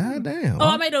can't. God damn. Oh,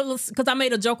 I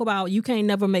made a joke about you can't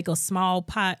never make a small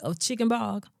pot of chicken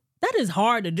bog. That is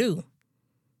hard to do.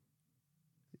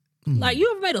 Like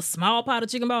you ever made a small pot of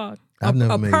chicken bog? I've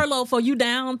never made- perlo for you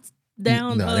down.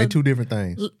 No, they're two different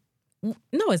things.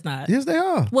 No, it's not. Yes, they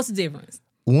are. What's the difference?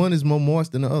 One is more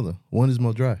moist than the other. One is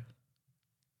more dry.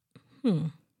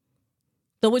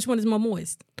 So which one is more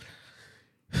moist?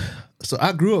 So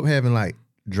I grew up having like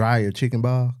drier chicken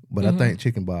bog, but I think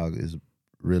chicken bog is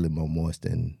really more moist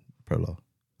than Perlo.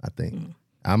 I think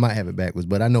I might have it backwards,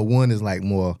 but I know one is like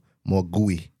more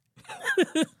gooey,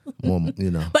 more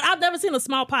But I've never seen a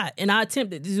small pot, and I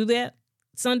attempted to do that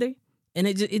Sunday, and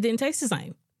it didn't taste the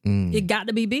same. It got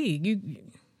to be big.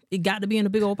 It got to be in a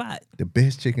big old pot. The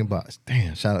best chicken box.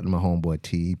 Damn, shout out to my homeboy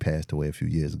T. He passed away a few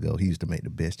years ago. He used to make the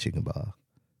best chicken box.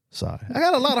 Sorry. I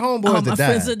got a lot of homeboys All that my died.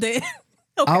 friends are dead.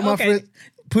 Okay, All my friends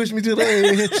push me to the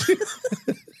edge.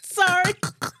 Sorry.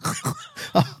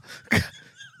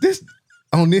 This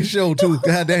on this show too.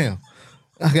 Goddamn.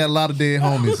 I got a lot of dead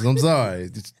homies. I'm sorry.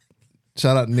 Just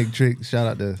shout out to Nick Trick. Shout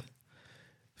out to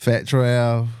Fat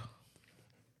Trav.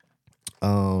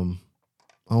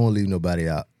 I don't want to leave nobody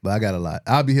out, but I got a lot.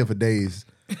 I'll be here for days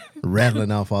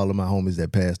rattling off all of my homies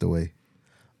that passed away.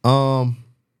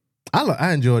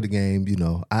 I enjoyed the game.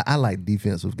 I like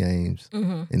defensive games,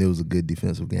 and it was a good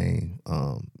defensive game.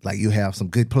 Like you have some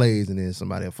good plays, and then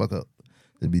somebody will fuck up.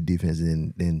 It'd be defense,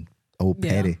 and then old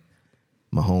Patty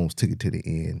Mahomes took it to the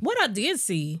end. What I did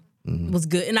see was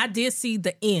good, and I did see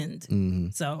the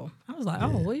end. So I was like,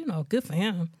 oh, well, good for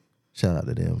him. Shout out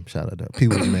to them. Shout out to them.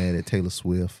 People was mad at Taylor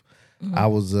Swift. I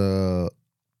was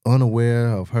unaware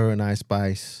of her and Ice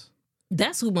Spice.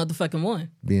 That's who motherfucking won.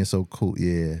 Being so cool,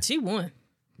 yeah. She won.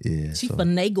 Yeah. She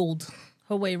finagled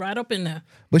her way right up in there.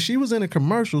 But she was in a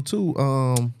commercial too.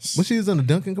 Was she in a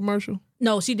Dunkin' commercial?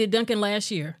 No, she did Dunkin' last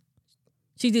year.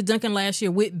 She did Dunkin' last year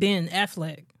with Ben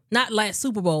Affleck. Not last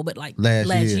Super Bowl, but like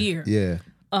last year. Yeah.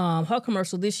 Her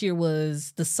commercial this year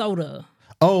was the soda.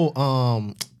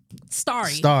 Oh,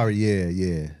 Starry. Starry,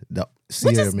 yeah.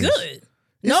 Which is good.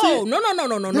 No.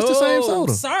 That's the same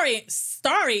soda.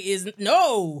 Starry is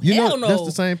no. Hell no. That's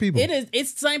the same people.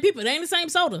 It's the same people. It ain't the same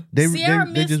soda. They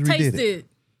Mist just redid tasted.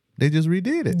 They just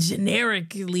redid it.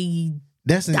 Generically.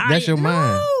 That's your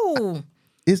mind. No.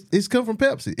 It's come from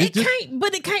Pepsi.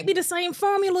 It can't be the same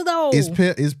formula though. It's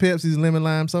Pepsi's lemon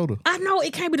lime soda. I know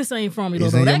it can't be the same formula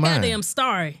It's though. in your That mind. goddamn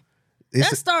Starry.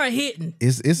 That Starry hitting.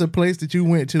 It's a place that you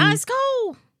went to. Ice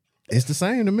cold. It's the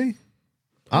same to me.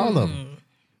 All of them.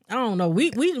 I don't know.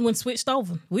 We went switched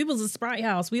over. We was a Sprite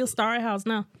house. We a Starry house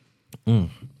now.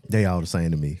 They all the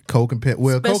same to me. Coke and Pepsi.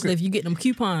 Well, Especially if you get them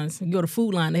coupons. You go to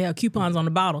Food Line, they have coupons on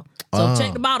the bottle. So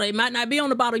check the bottle. It might not be on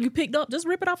the bottle you picked up. Just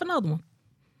rip it off another one.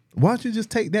 Why don't you just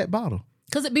take that bottle?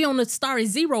 Because it be on the Starry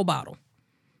Zero bottle.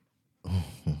 Oh,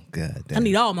 God damn. I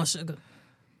need all my sugar.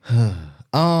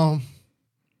 I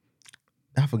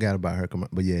forgot about her,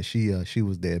 but yeah, she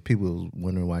was there. People was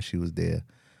wondering why she was there.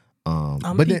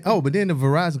 But then the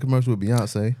Verizon commercial with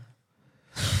Beyonce.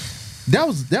 That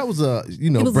was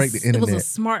break the internet. It was a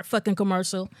smart fucking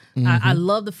commercial. I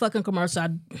love the fucking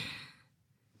commercial.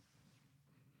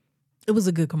 It was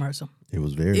a good commercial. It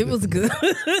was very. It was good.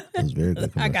 It was very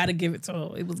good. Commercial. I gotta give it to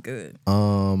her. It was good.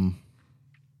 Oh,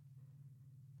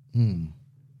 and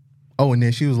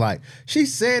then she was like, she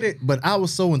said it, but I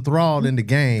was so enthralled in the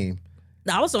game.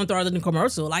 I was so enthralled in the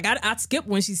commercial. Like I skipped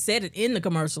when she said it in the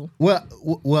commercial.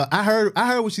 Well, I heard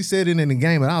what she said in the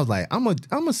game, and I was like, I'm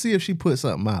gonna see if she put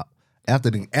something out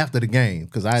after the game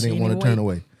because I didn't want to turn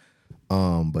away.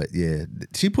 But yeah,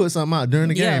 she put something out during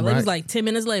the game, right? It was like 10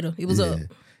 minutes later. It was up.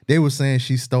 They were saying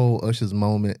she stole Usher's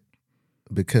moment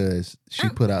because she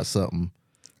put out something.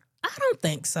 I don't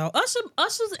think so.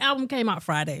 Usher's album came out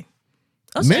Friday.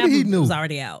 Maybe he knew. Was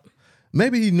already out.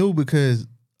 Maybe he knew because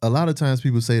a lot of times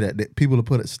people say that people will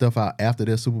put stuff out after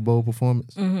their Super Bowl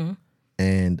performance,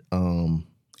 and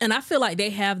I feel like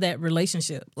they have that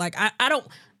relationship. Like I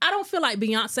don't feel like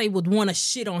Beyonce would want to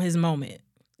shit on his moment.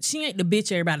 She ain't the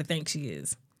bitch everybody thinks she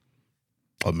is.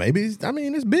 Or maybe it's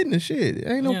business shit. It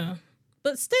ain't no. Yeah.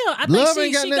 But still, I think love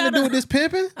ain't got nothing to do with this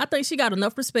pimping. I think she got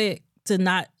enough respect to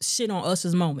not shit on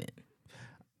Usher's moment.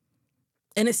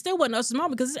 And it still wasn't Usher's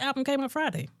moment because this album came out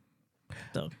Friday.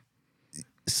 So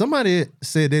somebody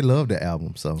said they love the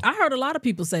album, so I heard a lot of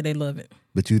people say they love it.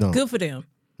 But you don't. Good for them.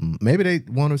 Maybe they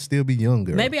want to still be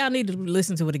younger. Maybe I need to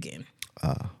listen to it again.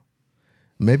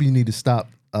 Maybe you need to stop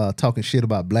talking shit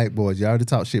about black boys. You already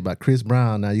talked shit about Chris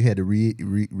Brown. Now you had to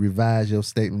revise your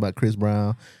statement about Chris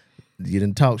Brown. You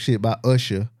didn't talk shit about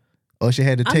Usher. Usher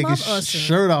had to take his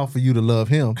shirt off for you to love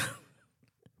him.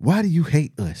 Why do you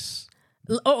hate us?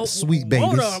 Sweet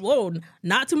babies. Hold on.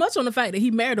 Not too much on the fact that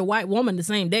he married a white woman the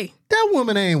same day. That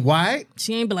woman ain't white.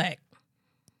 She ain't black.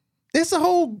 It's a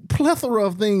whole plethora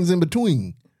of things in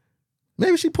between.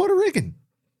 Maybe she Puerto Rican.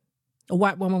 A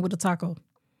white woman with a taco.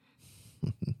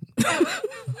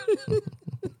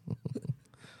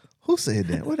 Who said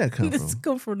that? Where'd that come from? This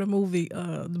come from the movie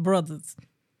The Brothers.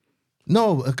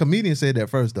 No, a comedian said that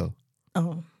first though.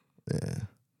 Oh. Yeah.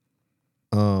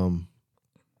 Maybe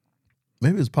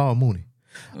it was Paul Mooney.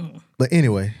 But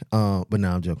anyway, but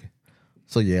now I'm joking.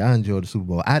 So yeah, I enjoyed the Super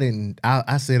Bowl.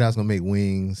 I said I was gonna make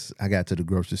wings. I got to the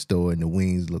grocery store and the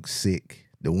wings looked sick.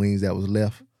 The wings that was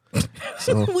left.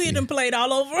 So We had them played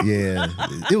all over. yeah,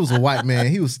 it was a white man.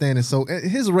 He was standing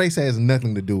his race has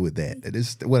nothing to do with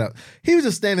that. He was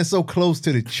just standing so close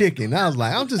to the chicken. I was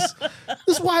like,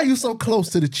 this why are you so close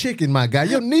to the chicken, my guy?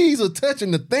 Your knees are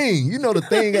touching the thing. You know the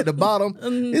thing at the bottom.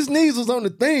 His knees was on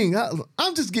the thing.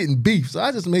 I'm just getting beef, so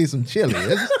I just made some chili.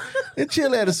 And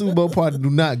chili at a Super Bowl party do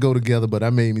not go together, but I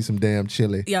made me some damn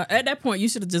chili. Yeah, at that point, you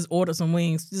should have just ordered some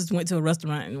wings. Just went to a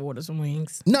restaurant and ordered some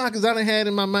wings. Nah, because I done had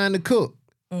in my mind to cook.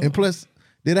 And plus,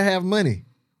 did I have money?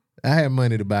 I had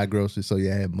money to buy groceries, so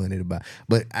yeah, I had money to buy.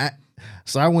 But I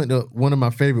went to one of my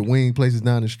favorite wing places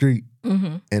down the street.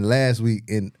 And last week,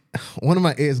 and one of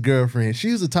my ex-girlfriends, she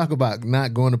used to talk about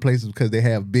not going to places because they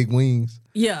have big wings.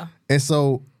 Yeah. And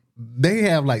so they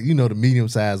have like, the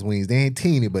medium-sized wings. They ain't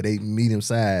teeny, but they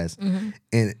medium-sized.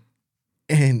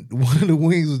 And one of the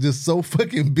wings was just so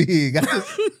fucking big. I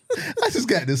just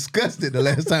got disgusted the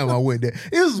last time I went there.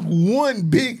 It was one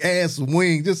big ass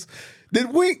wing. Just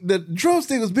the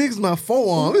drumstick was big as my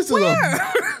forearm. This is a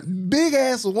big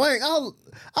ass wing. I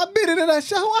bit it and I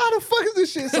shot. Why the fuck is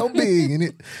this shit so big?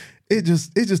 And it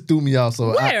just threw me off.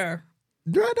 So Where?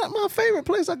 Right out my favorite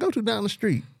place I go to down the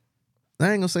street.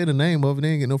 I ain't gonna say the name of it. They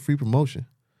ain't get no free promotion.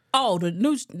 Oh, the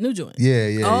new joint. Yeah.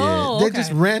 They okay.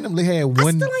 just randomly had one.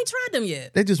 I still ain't tried them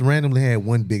yet. They just randomly had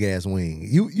one big ass wing.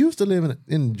 You used to live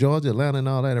in Georgia, Atlanta, and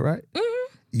all that, right?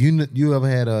 You ever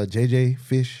had a JJ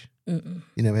Fish? You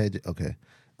never had? Okay.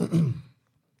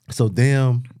 So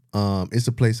it's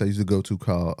a place I used to go to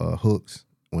called Hooks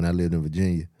when I lived in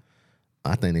Virginia.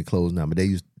 I think they closed now, but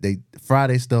they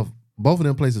Friday stuff. Both of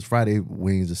them places Friday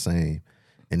wings the same,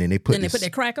 and then they put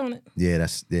that crack on it. Yeah,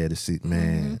 that's it,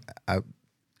 man.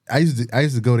 I used to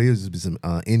go there. There used to be some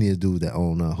Indian dudes that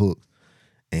own Hooks,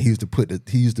 and he used to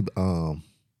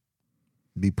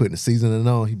be putting the seasoning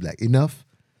on. He'd be like, enough.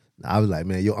 I was like,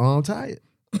 man, your arm tired.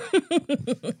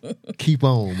 Keep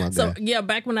on, my guy. So yeah,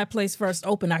 back when that place first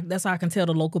opened, that's how I can tell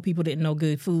the local people didn't know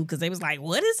good food because they was like,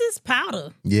 "What is this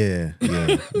powder?" Yeah.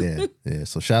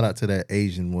 So shout out to that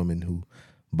Asian woman who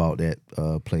bought that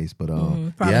place, but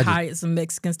probably hired some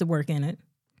Mexicans to work in it.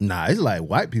 Nah, it's like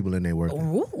white people in there working.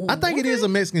 Ooh, I think it is a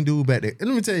Mexican dude back there. And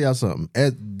let me tell y'all something.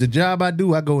 At the job I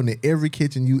do, I go into every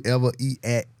kitchen you ever eat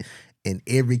at, and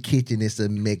every kitchen is a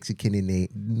Mexican in there.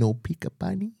 No pica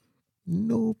pani.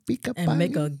 No pica pani. And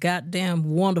make a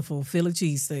goddamn wonderful Philly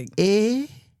cheesesteak.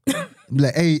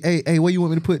 Like, hey, where you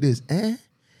want me to put this?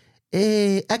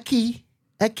 Aquí.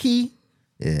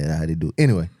 Yeah, that's how they do.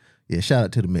 Anyway, yeah, shout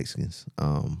out to the Mexicans.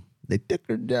 They took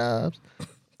their jobs.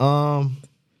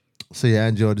 So yeah, I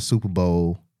enjoyed the Super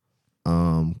Bowl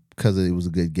because it was a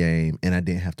good game, and I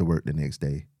didn't have to work the next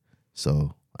day,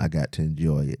 so I got to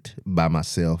enjoy it by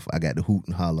myself. I got to hoot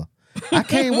and holler. I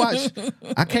can't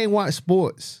watch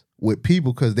sports with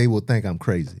people because they will think I'm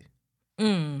crazy.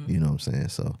 You know what I'm saying?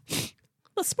 So,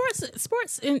 but sports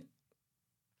in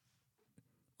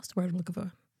what's the word I'm looking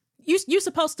for? You're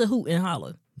supposed to hoot and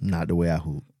holler. Not the way I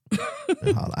hoot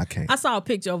and holler. I can't. I saw a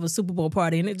picture of a Super Bowl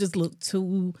party, and it just looked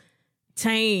too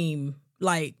tame.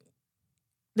 Like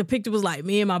the picture was like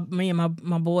me and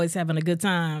my boys having a good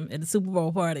time at the Super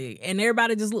Bowl party, and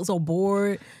everybody just looked so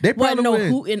bored. They probably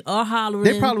wasn't no hooting or hollering.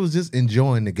 They probably was just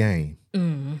enjoying the game.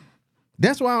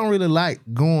 That's why I don't really like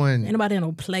going. Ain't nobody had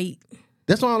no plate.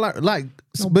 That's why I like.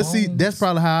 No but see, bones. that's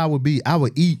probably how I would be. I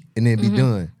would eat and then be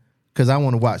done because I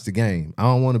want to watch the game. I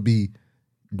don't want to be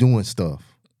doing stuff.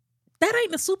 That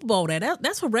ain't the Super Bowl.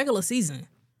 That's for regular season.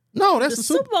 No, that's The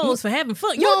Super Bowl is for having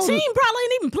fun. Your team probably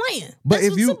ain't even playing. But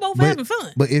That's the Super Bowl for having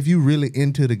fun. But if you really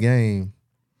into the game,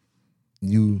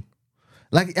 you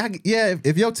like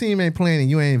if your team ain't playing and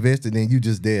you ain't invested, then you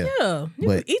just there. Yeah, you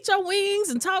can eat your wings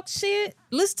and talk shit.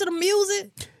 Listen to the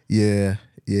music. Yeah.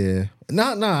 No,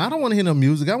 I don't want to hear no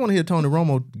music. I want to hear Tony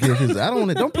Romo give his. I don't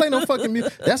want to. Don't play no fucking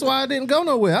music. That's why I didn't go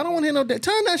nowhere. I don't want to hear no.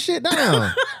 Turn that shit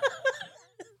down.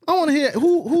 I want to hear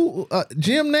who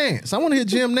Jim Nance. I want to hear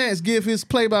Jim Nance give his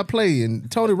play-by-play and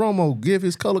Tony Romo give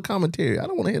his color commentary. I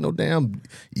don't want to hear no damn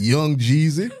Young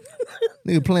Jeezy.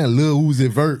 Nigga playing Lil Uzi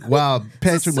Vert while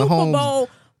Patrick Mahomes. Super Bowl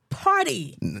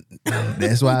party.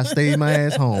 That's why I stayed my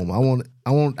ass home.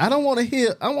 I don't want to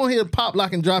hear. I want to hear pop,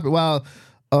 lock, and drop it while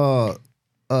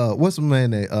what's the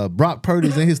man name? Brock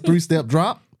Purdy's in his 3-step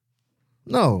drop.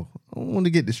 No, I don't want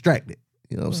to get distracted.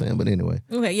 You know what I'm saying? But anyway.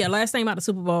 Okay, yeah. Last thing about the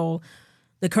Super Bowl.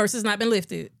 The curse has not been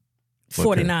lifted.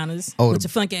 49ers with your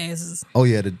funk asses. Oh,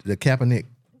 yeah, the Kaepernick.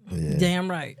 Yeah.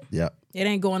 Damn right. Yep. It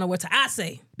ain't going nowhere till I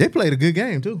say. They played a good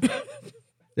game, too.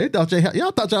 They thought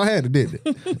y'all thought y'all had it, didn't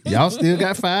they? Y'all still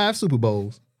got 5 Super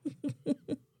Bowls.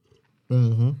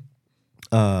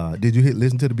 Mm-hmm. Did you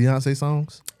listen to the Beyonce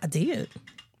songs? I did.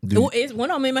 It's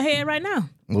one of them in my head right now.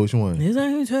 Which one?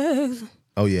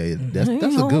 Oh yeah. That's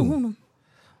a good one.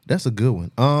 That's a good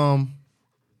one.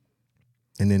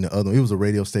 And then the other one, it was a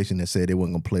radio station that said they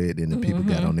wasn't gonna play it, then the people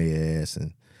got on their ass,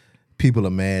 and people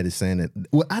are mad at saying that.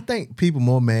 Well, I think people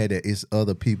more mad that it's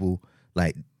other people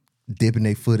like dipping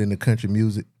their foot in the country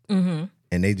music, and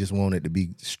they just want it to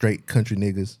be straight country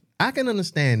niggas. I can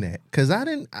understand that, cause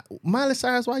Miley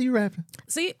Cyrus, why you rapping?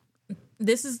 See,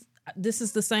 this is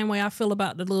the same way I feel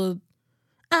about the little.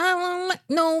 I won't like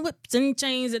no whips and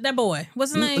chains. That boy,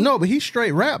 what's his name? No, but he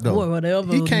straight rap though. Boy,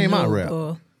 whatever. He came out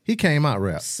rap. He came out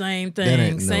rap. Same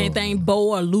thing. Same thing.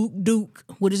 Bo or Luke Duke,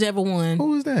 whichever one.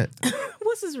 Who is that?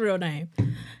 What's his real name?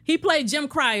 He played Jim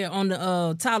Cryer on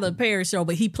the Tyler Perry show,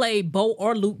 but he played Bo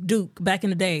or Luke Duke back in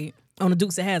the day on the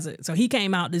Dukes of Hazzard. So he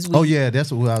came out this week. Oh yeah,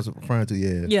 that's what I was referring to.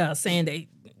 Yeah. Yeah, saying that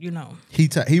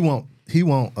he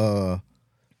want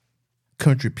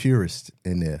country purists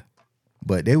in there,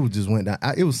 but they just went down.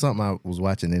 It was something I was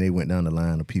watching, and they went down the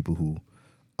line of people who,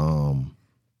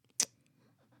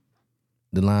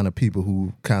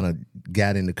 kind of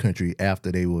got in the country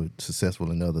after they were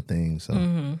successful in other things. So,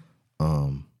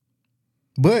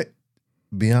 but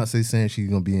Beyonce saying she's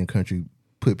gonna be in country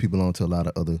put people on to a lot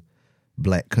of other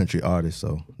black country artists,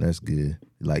 so that's good.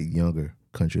 Like younger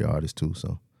country artists too.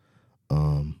 So,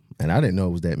 and I didn't know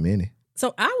it was that many.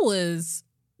 So I was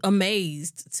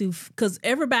amazed because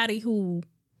everybody who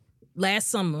last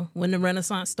summer when the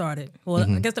Renaissance started, well,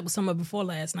 I guess that was summer before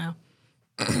last now,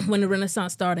 when the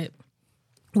Renaissance started,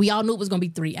 we all knew it was going to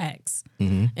be 3 acts.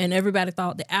 And everybody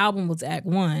thought the album was act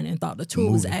 1 and thought the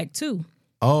tour was act 2.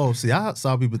 Oh, see, I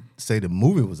saw people say the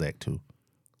movie was act 2.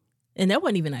 And that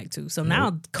wasn't even act 2. So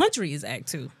now country is act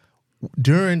 2.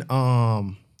 During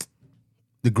the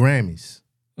Grammys,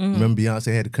 remember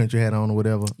Beyonce had the country hat on or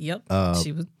whatever? Yep.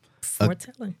 She was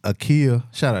foretelling. Akia,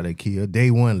 shout out to Akia, day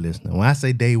one listener. When I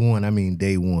say day one, I mean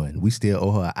day one. We still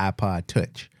owe her an iPod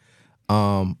Touch.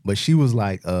 But she was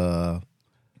like,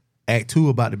 Act 2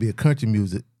 about to be a country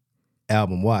music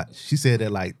album. Watch. She said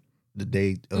that like the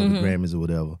day of the Grammys or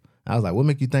whatever. I was like, what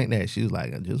make you think that? She was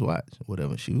like, just watch.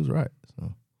 Whatever. She was right.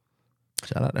 So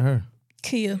shout out to her.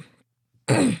 Kia,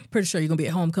 pretty sure you're going to be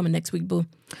at homecoming next week, boo.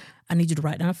 I need you to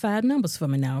write down 5 numbers for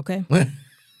me now, okay?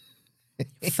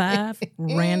 5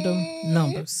 random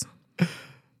numbers.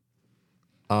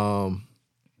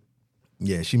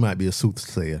 Yeah, she might be a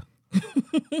soothsayer.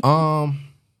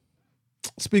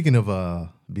 Speaking of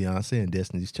Beyonce and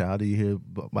Destiny's Child, do you hear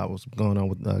about what's going on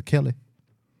with Kelly?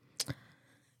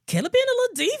 Kelly being a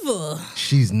little diva.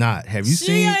 She's not. Have you seen?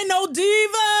 She ain't no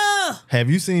diva. Have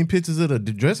you seen pictures of the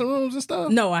dressing rooms and stuff?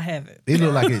 No, I haven't. It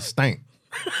look like it stank.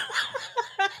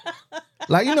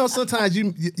 Like, sometimes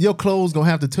your clothes gonna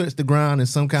have to touch the ground in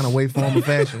some kind of way, form, or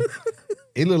fashion.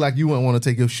 It look like you wouldn't want to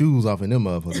take your shoes off in them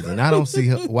motherfuckers. And I don't see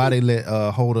why they let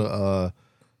Holder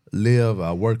live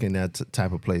or work in that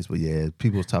type of place. But yeah,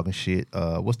 people was talking shit.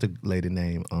 What's the lady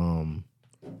name?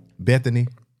 Bethany.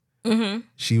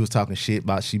 She was talking shit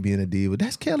about she being a diva.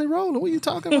 That's Kelly Rowland. What are you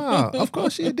talking about? Of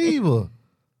course she a diva.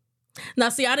 Now,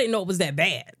 see, I didn't know it was that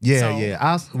bad. Yeah,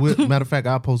 yeah. Matter of fact,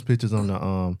 I'll post pictures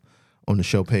on the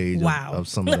show page of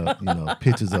some of the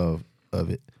pictures of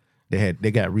it.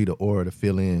 They got Rita Ora to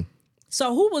fill in.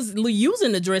 So who was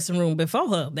using the dressing room before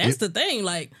her? That's the thing.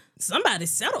 Like, somebody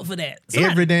settled for that.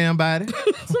 Every damn body.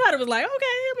 Somebody was like, okay,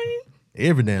 I mean.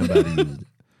 Every damn body used it.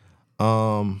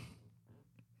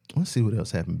 Let's see what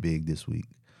else happened big this week.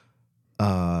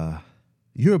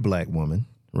 You're a black woman,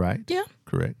 right? Yeah.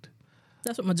 Correct.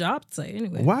 That's what my job say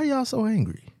anyway. Why are y'all so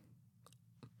angry?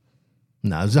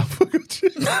 Nah, I'm fucking with you.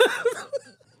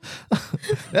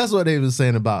 That's what they was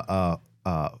saying about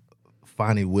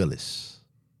Fonnie Willis.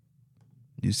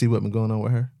 You see what been going on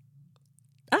with her?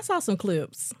 I saw some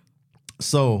clips.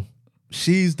 So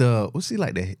she's the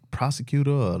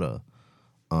prosecutor or the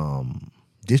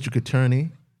district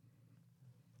attorney?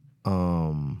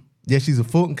 Yeah, she's a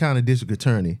Fulton County district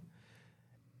attorney.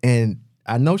 And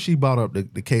I know she brought up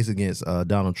the case against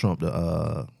Donald Trump,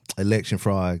 the election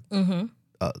fraud, thing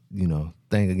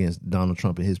against Donald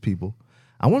Trump and his people.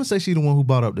 I want to say she's the one who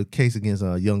brought up the case against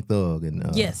Young Thug and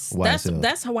yes, YSL.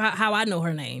 That's how I know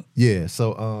her name. Yeah,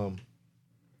 so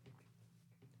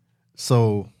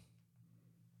some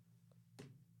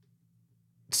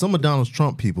of Donald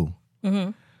Trump people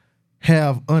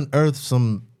have unearthed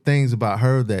some things about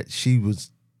her that she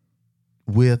was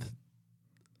with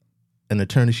an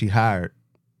attorney she hired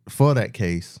for that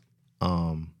case,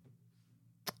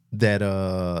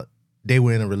 that they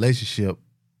were in a relationship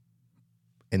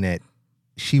and that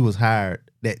she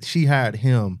hired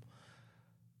him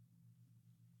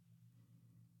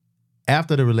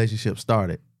after the relationship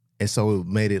started. And so it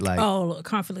made it like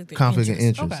conflict of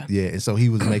interest. Okay. Yeah. And so he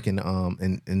was making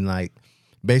and like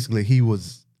basically he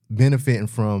was benefiting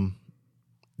from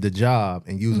the job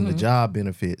and using the job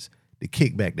benefits to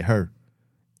kick back to her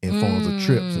in forms of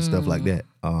trips and stuff like that.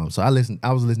 So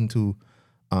I was listening to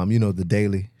the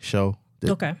Daily Show.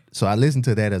 Okay. So I listened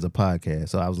to that as a podcast.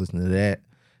 So I was listening to that.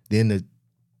 Then the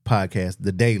podcast,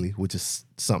 The Daily, which is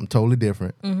something totally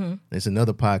different. It's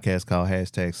another podcast called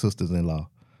 #Sisters-in-Law.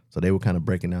 So they were kind of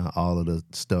breaking down all of the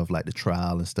stuff like the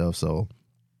trial and stuff. So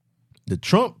the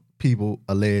Trump people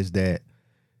allege that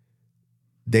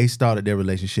they started their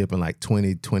relationship in like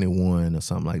 2021 or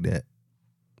something like that.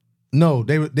 No,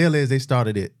 they allege they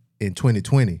started it in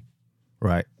 2020,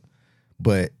 right?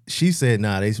 But she said,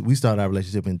 we started our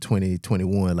relationship in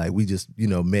 2021. Like we just,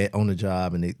 met on the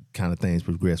job and it kind of things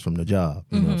progressed from the job.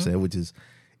 You know what I'm saying? Which is,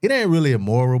 it ain't really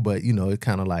immoral, but it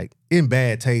kind of like in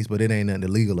bad taste, but it ain't nothing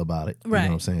illegal about it. You know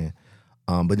what I'm saying?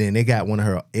 But then they got one of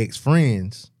her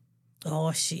ex-friends.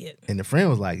 Oh, shit. And the friend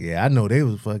was like, yeah, I know they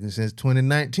was fucking since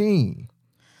 2019.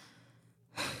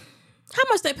 How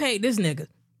much they paid this nigga?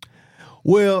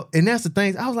 Well, and that's the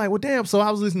thing. I was like, well, damn. So I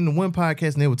was listening to one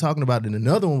podcast and they were talking about it. And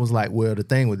another one was like, well, the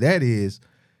thing with that is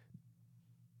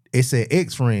it said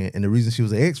ex-friend. And the reason she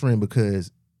was an ex-friend because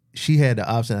she had the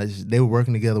option. They were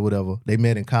working together, whatever. They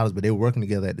met in college, but they were working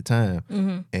together at the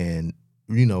time. And,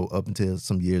 up until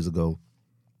some years ago.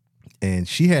 And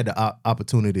she had the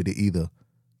opportunity to either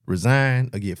resign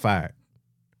or get fired.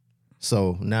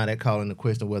 So now that calling the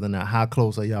question whether or not how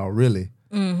close are y'all really?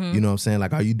 You know what I'm saying?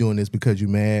 Like, are you doing this because you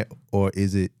mad or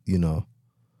is it, in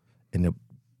the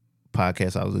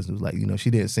podcast I was listening to, was like, she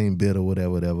didn't seem bitter,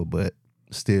 whatever, but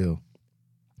still.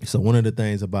 So one of the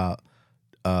things about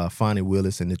Fonnie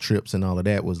Willis and the trips and all of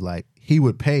that was like, he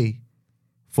would pay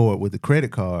for it with the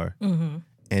credit card.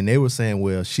 And they were saying,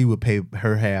 well, she would pay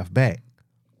her half back.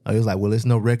 It was like, well, there's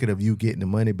no record of you getting the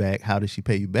money back. How did she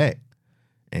pay you back?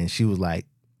 And she was like,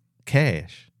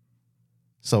 cash.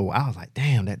 So I was like,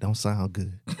 damn, that don't sound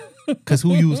good. Because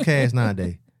who use cash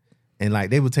nowadays? And like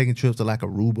they were taking trips to like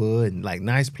Aruba and like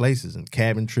nice places and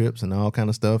cabin trips and all kind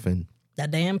of stuff. And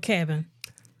that damn cabin.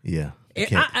 Yeah.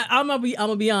 I'm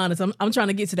gonna be honest. I'm trying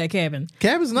to get to that cabin.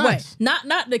 Cabin's nice. Wait,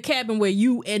 not the cabin where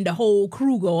you and the whole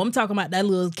crew go. I'm talking about that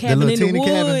little cabin in the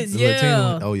woods.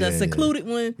 Cabin? The secluded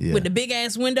one with the big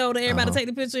ass window that everybody take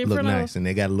the picture in front nice. of. And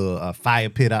they got a little fire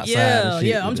pit outside. Yeah,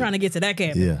 yeah. I'm trying to get to that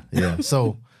cabin. Yeah.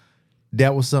 So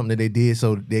that was something that they did.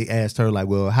 So they asked her like,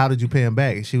 well, how did you pay him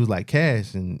back? And she was like,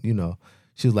 cash. And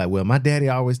she was like, well, my daddy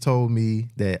always told me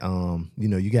that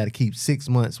you got to keep 6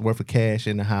 months worth of cash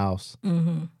in the house.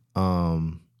 And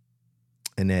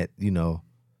that,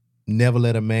 never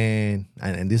let a man,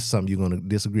 and this is something you're going to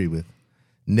disagree with,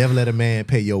 never let a man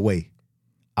pay your way.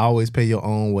 Always pay your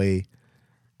own way.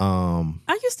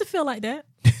 I used to feel like that.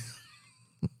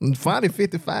 Finally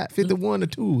 51 or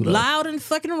 2. Though. Loud and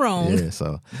fucking wrong. Yeah,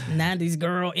 so. 90s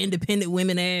girl, independent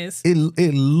women ass. It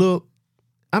looked,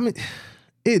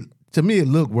 to me, it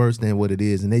looked worse than what it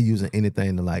is. And they using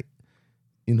anything to like,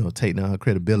 take down her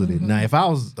credibility. Now, if I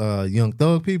was Young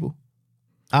Thug people,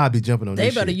 I'd be jumping on this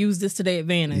shit. They better use this to their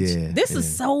advantage. Yeah, this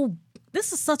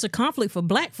is such a conflict for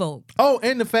black folk. Oh,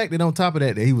 and the fact that on top of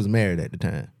that he was married at the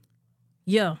time.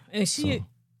 Yeah, and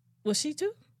was she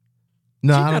too?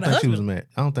 No, I don't think she was married.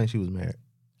 I don't think she was married.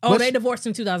 Oh, they divorced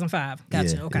in 2005.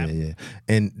 Gotcha. Yeah, okay. Yeah.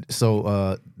 And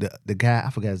so the guy, I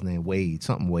forgot his name, Wade.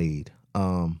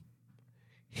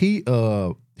 He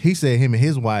said him and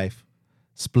his wife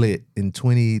split in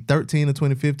 2013 or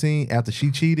 2015 after she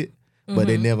cheated, but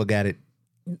they never got it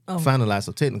finalized.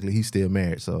 So technically he's still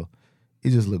married. So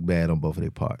it just looked bad on both of their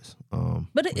parts.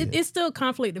 But it's still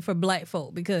conflicted for black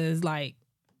folk because like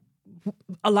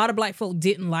a lot of black folk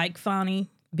didn't like Fonnie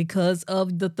because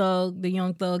of the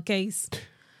Young Thug case.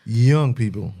 Young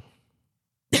people.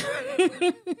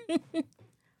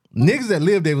 Niggas that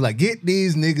live there was like, get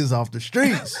these niggas off the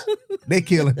streets. They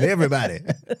killing everybody.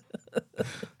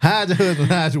 Hide your husband,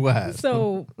 hide your wife.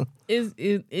 So it's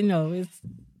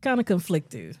kind of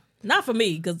conflicted. Not for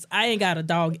me, because I ain't got a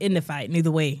dog in the fight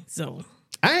neither way. So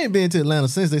I ain't been to Atlanta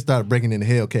since they started breaking into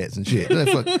Hellcats and shit.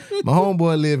 My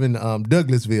homeboy live in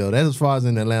Douglasville. That's as far as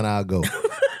in Atlanta I'll go.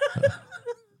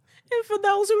 And for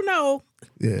those who know,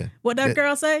 what that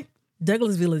girl say,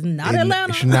 Douglasville is not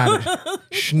Atlanta.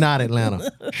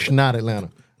 Not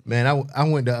Atlanta. Man,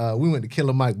 we went to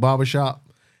Killer Mike Barbershop.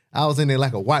 I was in there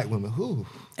like a white woman. Ooh.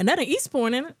 And that in East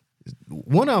Point, ain't it?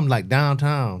 One of them like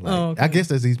downtown. Like, okay. I guess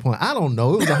that's East Point. I don't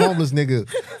know. It was a homeless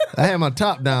nigga. I had my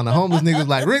top down. The homeless nigga was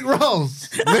like, Rick Ross,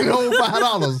 let me hold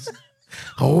 $5.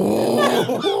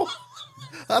 Oh,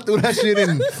 I threw that shit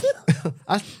in.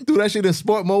 I threw that shit in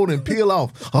sport mode and peel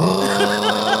off.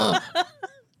 I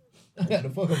got the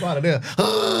fuck up out of there.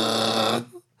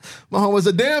 My home was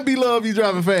a damn be-love you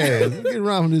driving fast. Get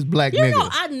around with this black nigga. You know,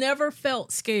 I never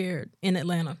felt scared in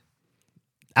Atlanta.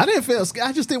 I didn't feel scared.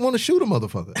 I just didn't want to shoot a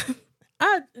motherfucker.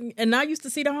 I used to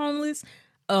see the homeless.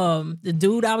 The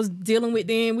dude I was dealing with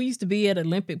then, we used to be at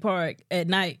Olympic Park at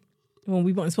night when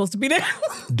we weren't supposed to be there.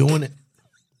 Doing it.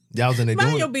 Y'all was in there Mind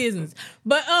doing your it. business.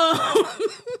 But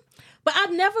but I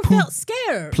never felt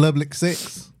scared. Public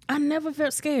sex. I never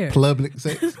felt scared. Public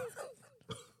sex.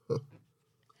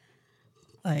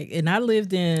 Like, and I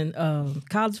lived in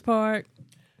College Park,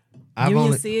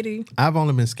 Union City. I've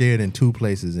only been scared in two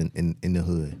places in the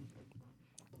hood.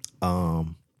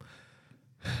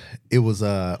 It was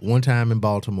one time in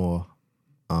Baltimore.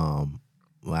 Well,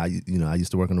 I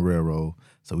used to work on the railroad,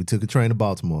 so we took a train to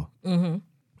Baltimore,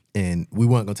 and we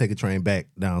weren't gonna take a train back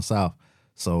down south.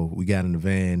 So we got in the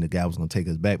van. The guy was gonna take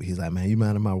us back, but he's like, "Man, you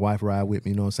mind if my wife ride with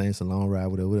me? You know what I'm saying? It's a long ride,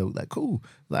 whatever." Like, cool.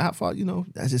 Like, how far?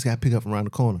 I just got picked up from around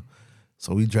the corner.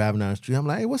 So we driving down the street. I'm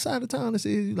like, "Hey, what side of town this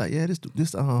is?" He's like, "Yeah, this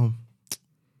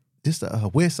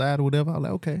west side or whatever." I was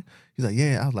like, "Okay." He's like,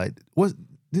 "Yeah." I was like, "What's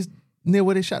this near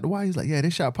where they shot the wife?" He's like, "Yeah, they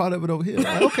shot part of it over here." I'm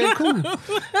like, "Okay, cool."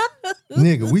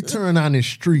 Nigga, we turned down this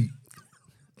street.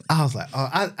 I was like,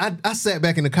 I sat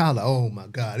back in the car like, oh my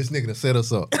God, this nigga done set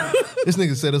us up. This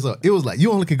nigga set us up. It was like,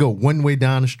 you only could go one way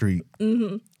down the street.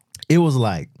 Mm-hmm. It was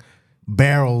like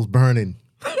barrels burning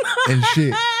and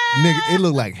shit. Nigga, it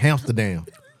looked like Amsterdam.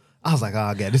 I was like,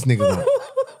 oh God, this nigga gonna.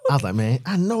 I was like, man,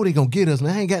 I know they gonna get us,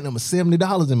 man. I ain't got no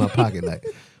 $70 in my pocket. Like,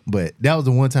 but that was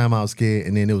the one time I was scared.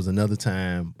 And then there was another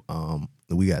time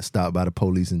we got stopped by the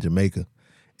police in Jamaica.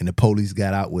 And the police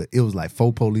got out with, it was like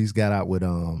 4 police got out with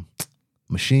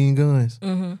machine guns.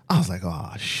 Mm-hmm. I was like,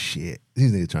 oh shit,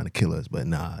 these niggas trying to kill us. But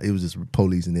nah, it was just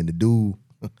police. And then the dude,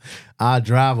 our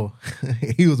driver,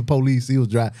 he was a police. He was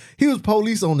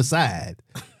police on the side.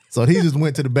 So he just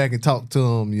went to the back and talked to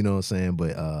him, you know what I'm saying?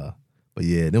 But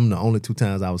yeah, them the only 2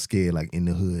 times I was scared, like in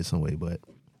the hood some way. But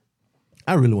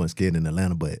I really wasn't scared in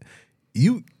Atlanta. But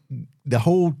the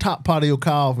whole top part of your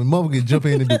car off and mother can jump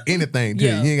in and do anything to you.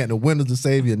 You ain't got no windows to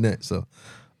save your nut. So,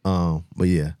 but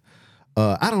yeah.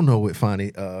 I don't know what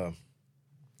funny.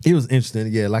 It was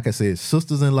interesting. Yeah, like I said,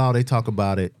 Sisters-in-Law, they talk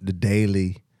about it. The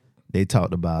Daily, they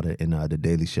talked about it in the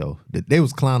Daily Show. They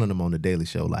was clowning them on the Daily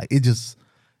Show. Like it just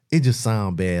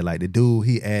sound bad. Like the dude,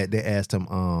 they asked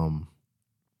him,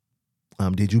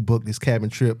 did you book this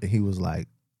cabin trip? And he was like,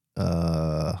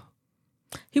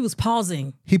 he was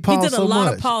pausing. He paused. He did so a lot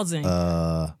much. of pausing.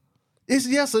 It's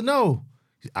yes or no.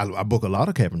 I book a lot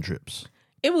of cabin trips.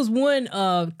 It was one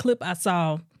clip I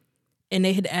saw, and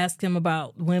they had asked him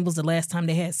about when was the last time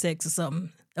they had sex or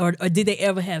something, or did they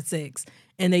ever have sex?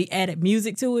 And they added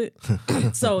music to it.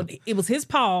 So it was his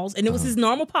pause, and it was his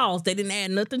normal pause. They didn't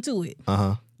add nothing to it.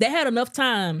 They had enough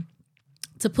time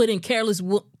to put in Careless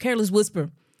Whisper.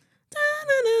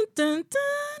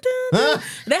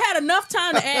 They had enough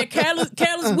time to add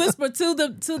Careless Whisper to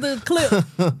the clip,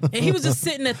 and he was just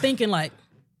sitting there thinking like,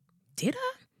 "Did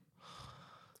I?"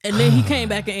 And then he came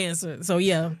back and answered. So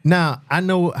yeah. Now I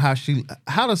know how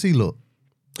does he look?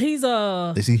 He's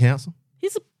Is he handsome?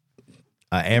 He's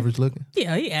average looking.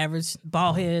 Yeah, he average,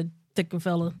 bald head, thicker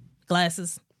fella,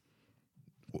 glasses.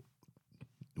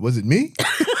 Was it me?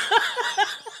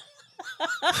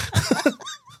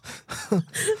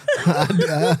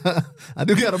 I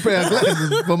do got a pair of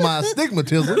glasses for my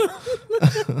astigmatism.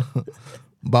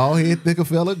 Bald head, thicker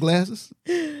fella, glasses.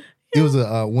 It was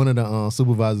one of the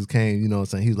supervisors came, you know what I'm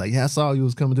saying? He was like, yeah, I saw you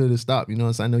was coming to this stop, you know what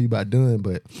I'm saying? I know you about done,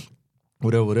 but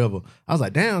whatever. I was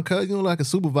like, damn, cuz, you know, like a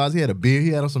supervisor. He had a beard.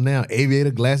 He had on some now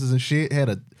aviator glasses and shit.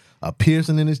 Had a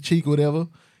piercing in his cheek, whatever.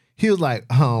 He was like,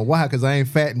 why? Because I ain't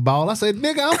fat and bald. I said,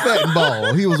 nigga, I'm fat and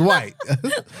bald. He was white.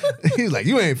 He was like,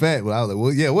 you ain't fat. But I was like,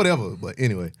 well, yeah, whatever. But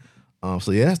anyway,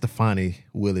 so yeah, that's the Fonnie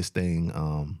Willis thing.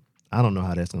 I don't know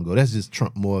how that's gonna go. That's just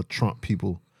more Trump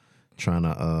people trying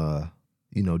to,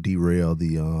 derail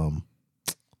the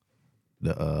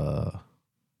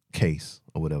case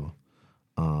or whatever.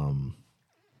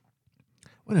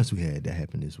 What else we had that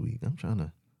happened this week? I'm trying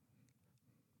to.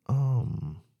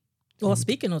 Well,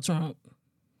 speaking of Trump,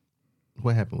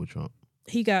 what happened with Trump?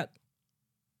 He got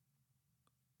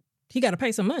to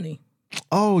pay some money.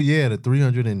 Oh yeah, the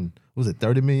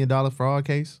 $30 million fraud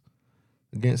case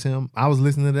against him. I was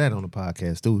listening to that on the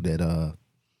podcast too. That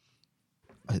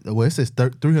it says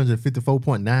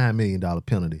 $354.9 million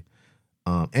penalty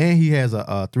And he has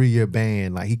a 3-year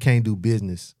ban. Like, he can't do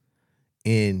business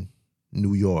in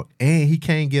New York, and he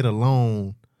can't get a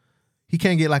loan. He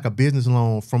can't get like a business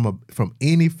loan from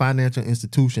any financial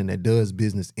institution that does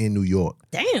business in New York.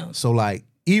 Damn. So like,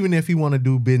 even if he want to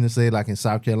do business, say like in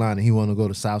South Carolina, he want to go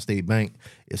to South State Bank.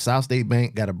 If South State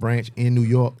Bank got a branch in New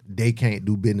York, they can't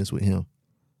do business with him.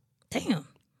 Damn.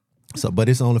 So, but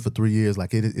it's only for 3 years.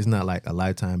 Like it's not like a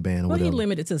lifetime ban or What, whatever. he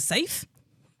limited to Safe?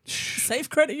 Safe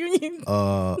Credit Union?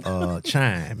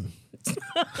 Chime.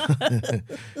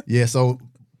 Yeah, so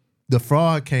the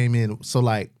fraud came in. So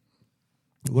like,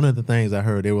 one of the things I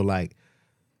heard, they were like,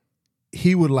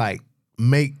 he would like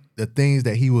make the things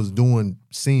that he was doing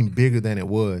seem bigger than it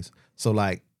was. So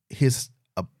like his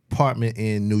apartment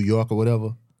in New York or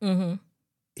whatever,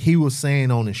 he was saying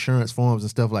on insurance forms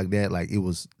and stuff like that, like it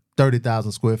was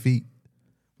 30,000 square feet,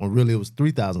 when really it was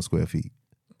 3,000 square feet.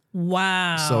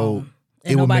 Wow. So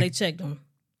and nobody checked him.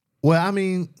 Well, I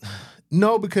mean,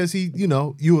 no, because he,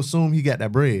 you assume he got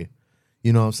that bread.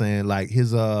 You know what I'm saying? Like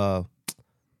his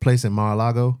place in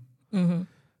Mar-a-Lago,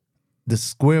 the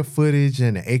square footage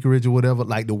and the acreage or whatever,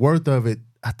 like the worth of it,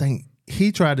 I think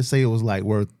he tried to say it was like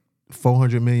worth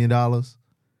 $400 million,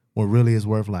 when really it's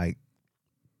worth like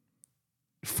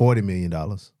 $40 million.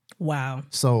 Wow.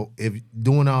 So if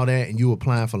doing all that and you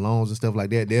applying for loans and stuff like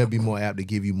that, they'll be more apt to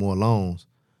give you more loans,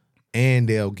 and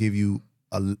they'll give you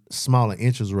a smaller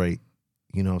interest rate,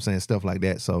 you know what I'm saying, stuff like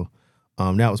that. So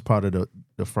that was part of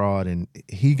the fraud, and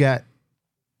he got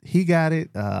it.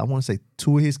 I want to say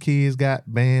 2 of his kids got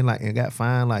banned, like, and got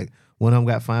fined. Like one of them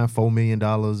got fined $4 million,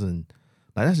 and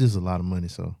like that's just a lot of money.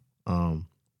 So I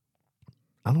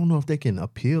don't know if they can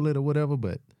appeal it or whatever,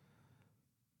 but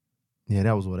yeah,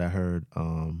 that was what I heard.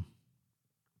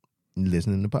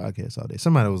 Listening to podcasts all day.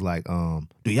 Somebody was like,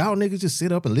 "Do y'all niggas just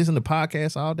sit up and listen to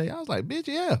podcasts all day?" I was like, "Bitch,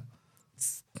 yeah."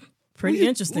 Pretty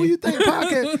interesting. What do you think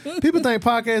podcast? People think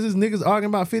podcasts is niggas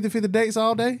arguing about 50-50 dates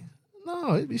all day.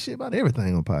 No, it'd be shit about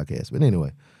everything on podcasts. But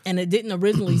anyway. And it didn't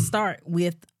originally start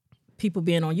with people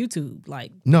being on YouTube.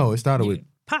 Like, no, it started with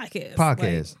podcasts.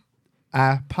 Podcasts.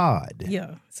 Like, iPod.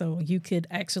 Yeah. So you could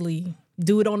actually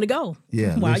do it on the go.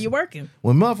 Yeah. While listen, you're working.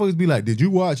 When motherfuckers be like, "Did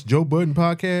you watch Joe Budden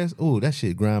podcast?" Oh, that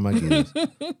shit grind my gears.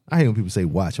 I hate when people say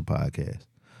watch a podcast.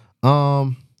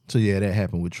 So yeah, that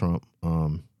happened with Trump.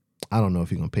 I don't know if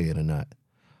he's gonna pay it or not.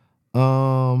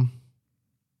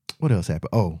 What else happened?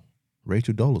 Oh,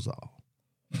 Rachel Dolezal.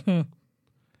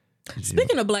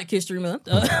 Speaking of Black History Month,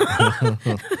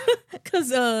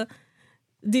 because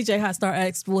DJ Hot Star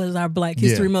asked what is our Black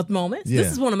History Month moments. Yeah.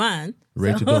 This is one of mine.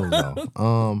 Rachel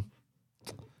Dolezal.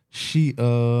 She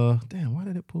damn, why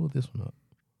did it pull this one up?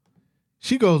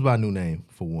 She goes by a new name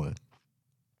for one.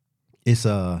 It's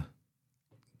Kichi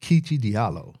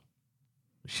Diallo.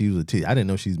 She was a teacher. I didn't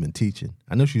know she's been teaching.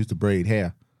 I know she used to braid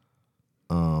hair.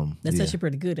 That's actually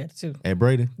pretty good at it too. At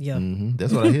braiding? Yeah. Mm-hmm.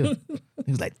 That's what I hear.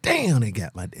 He was like, "Damn, they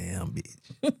got my damn bitch.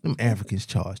 Them Africans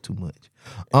charge too much."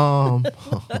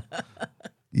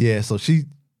 Yeah, so she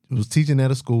was teaching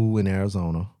at a school in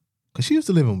Arizona. Because she used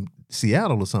to live in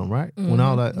Seattle or something, right? When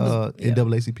all that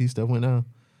NAACP stuff went down.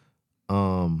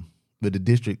 But the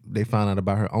district, they found out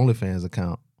about her OnlyFans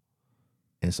account.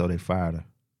 And so they fired her.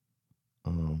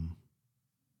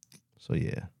 So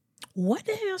yeah. What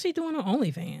the hell is she doing on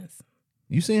OnlyFans?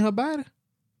 You seen her body?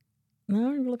 No,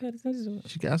 I didn't look at it.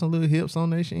 She got some little hips on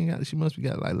there. She must be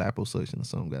got like liposuction or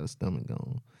something, got a stomach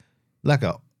going. Like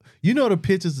the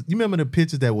pictures, you remember the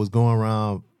pictures that was going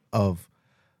around of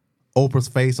Oprah's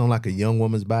face on like a young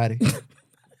woman's body?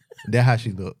 That's how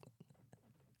she looked.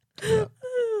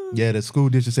 Yeah, the school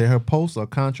district said her posts are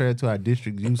contrary to our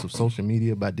district's use of social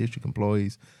media by district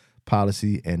employees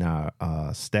policy and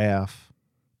our staff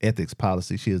ethics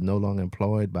policy. She is no longer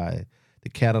employed by the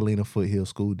Catalina Foothill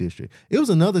School District. It was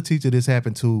another teacher this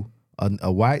happened to,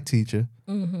 a white teacher.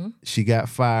 Mm-hmm. She got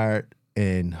fired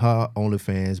and her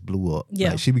OnlyFans blew up.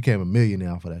 Yeah. Like, she became a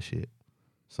millionaire for that shit.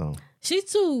 So she's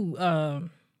too,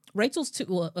 Rachel's too,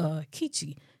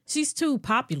 Kichi. She's too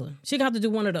popular. She got to do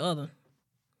one or the other.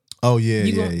 Oh,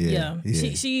 yeah.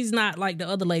 She's not like the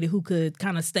other lady who could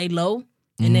kind of stay low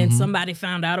and then somebody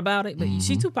found out about it. But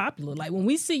she's too popular. Like when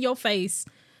we see your face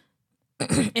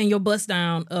and your bust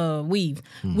down weave,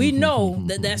 we know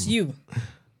that that's you.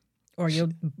 Or your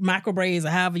micro braids or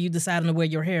however you deciding to wear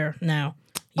your hair now.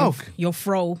 Your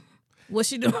fro. What's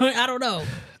she doing? I don't know.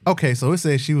 Okay, so it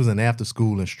says she was an after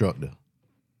school instructor.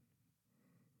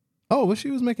 Oh, well, she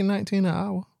was making $19 an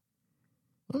hour.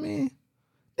 I mean,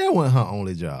 that wasn't her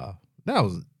only job. That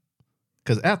was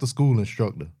because after school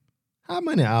instructor. How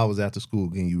many hours after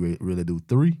school can you really do?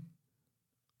 3?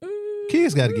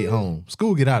 Kids got to get home.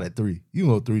 School get out at 3. You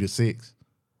can go 3 to 6.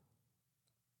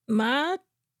 My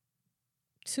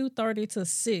 2:30 to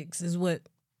 6 is what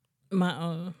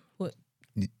my what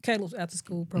Caleb's after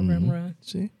school program run.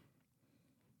 See?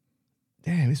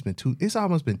 Damn, it's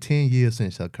almost been 10 years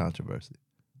since that controversy.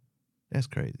 That's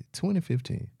crazy.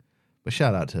 2015. But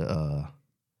shout out to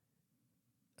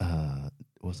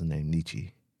what's the name?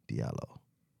 Nietzsche Diallo.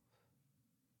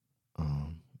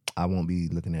 I won't be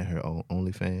looking at her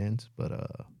OnlyFans, but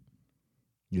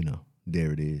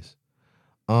there it is.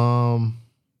 I'm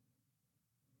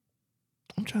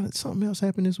trying to. Something else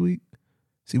happened this week.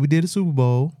 See, we did a Super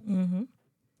Bowl. Mm-hmm. We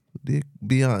did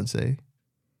Beyonce.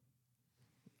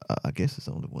 I guess it's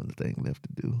only one thing left to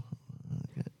do.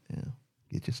 Yeah,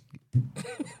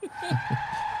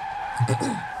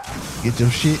 get your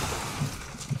shit.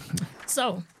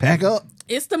 So Pack up.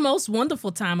 it's the most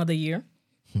wonderful time of the year.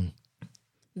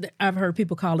 I've heard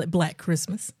people call it Black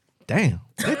Christmas. Damn,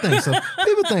 they think so.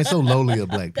 People think so lowly of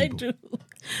black They people. do.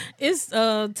 It's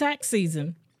tax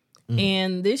season.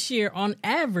 And this year, on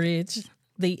average,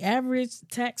 the average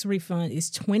tax refund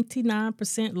is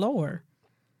 29% lower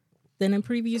than in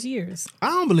previous years. I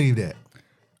don't believe that.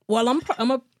 Well, I'm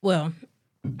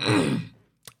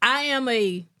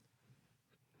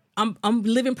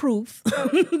living proof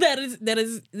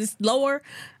that is lower.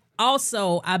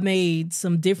 Also, I made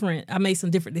some different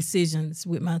decisions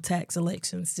with my tax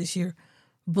elections this year,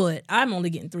 but I'm only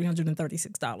getting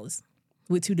 $336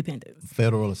 with 2 dependents.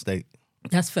 Federal or state?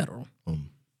 That's federal. Oh,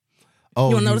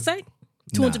 You want to know the state?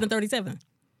 237.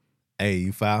 Hey,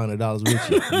 you $500 with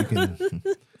you. You can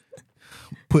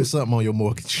put something on your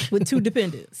mortgage. With 2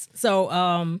 dependents.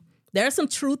 So there's some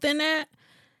truth in that.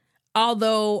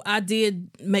 Although I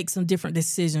did make some different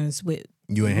decisions with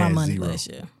You ain't my had money zero. last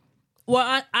year.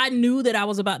 Well, I knew that I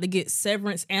was about to get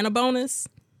severance and a bonus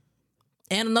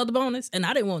and another bonus, and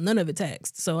I didn't want none of it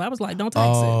taxed. So I was like, don't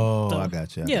tax it. Oh, So, I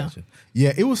got you. yeah.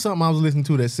 Yeah, it was something I was listening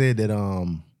to that said that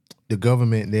the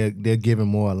government they're giving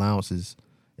more allowances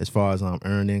as far as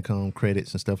earned income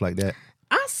credits and stuff like that.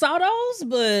 I saw those,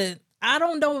 but I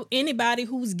don't know anybody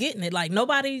who's getting it. Like,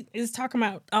 nobody is talking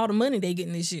about all the money they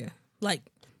getting this year. Like,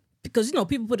 because,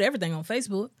 people put everything on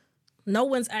Facebook. No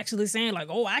one's actually saying, like,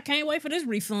 oh, I can't wait for this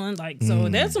refund. Like, so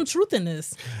there's some truth in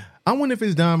this. I wonder if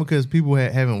it's done because people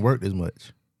haven't worked as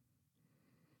much.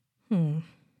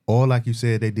 Or like you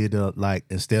said, they did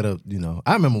instead of,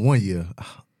 I remember one year,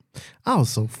 I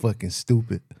was so fucking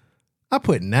stupid. I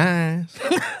put 9s.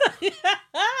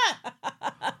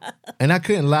 And I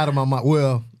couldn't lie to my mom.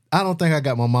 Well, I don't think I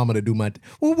got my mama to do well,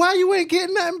 why you ain't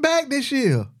getting nothing back this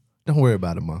year? Don't worry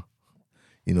about it, Ma.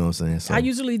 You know what I'm saying? So, I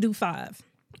usually do 5.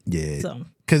 yeah. So.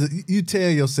 Because you tell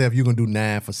yourself you're going to do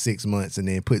 9 for 6 months and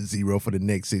then put 0 for the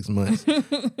next 6 months. But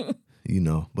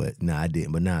I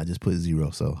didn't. But I just put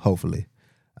 0. So hopefully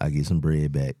I get some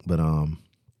bread back. But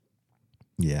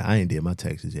yeah, I ain't did my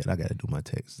taxes yet. I got to do my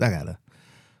taxes. I got to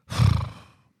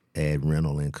add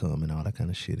rental income and all that kind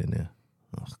of shit in there.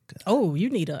 Oh, God. Oh, you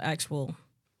need an actual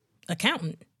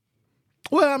accountant.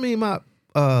 Well, I mean, my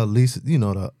lease,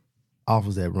 the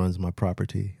office that runs my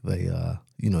property, they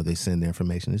they send the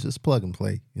information. It's just plug and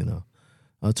play,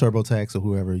 TurboTax or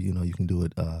whoever, you can do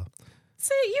it.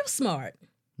 See, you smart.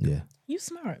 Yeah. You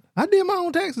smart. I did my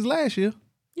own taxes last year.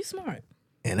 You smart.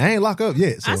 And I ain't locked up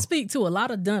yet. So. I speak to a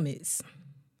lot of dummies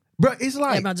Bro, it's at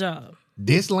like my job.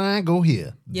 this line go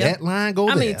here, Yep. that line go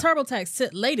there. I mean, TurboTax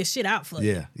lay this shit out for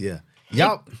you. Yeah.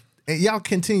 Y'all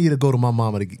continue to go to my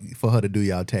mama for her to do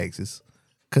y'all taxes.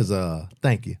 Cause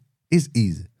thank you. It's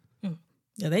easy.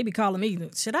 Yeah, they be calling me.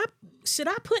 Should I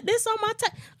put this on my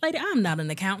tax? Lady, I'm not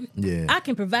an accountant. Yeah. I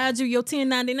can provide you your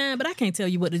 1099, but I can't tell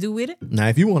you what to do with it. Now,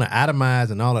 if you want to itemize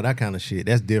and all of that kind of shit,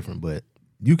 that's different. But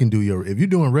you can do if you're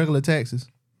doing regular taxes,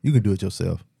 you can do it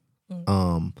yourself.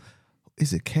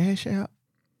 Is it Cash App?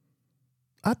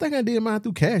 I think I did mine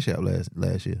through Cash App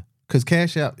last year. Cause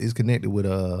Cash App is connected with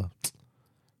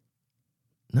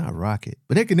not Rocket,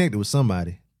 but they're connected with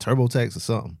somebody, TurboTax or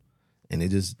something, and it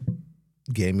just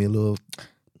gave me a little.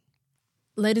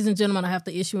 Ladies and gentlemen, I have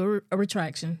to issue a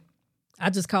retraction. I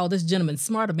just called this gentleman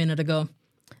smart a minute ago.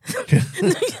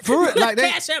 For it, like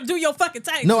Cash App, do your fucking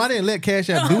taxes. No, I didn't let Cash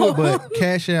App do it, but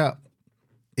Cash App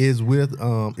is with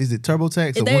is it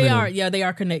TurboTax or They one of are, them? yeah, they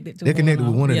are connected to They're connected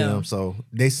with one of yeah. them. So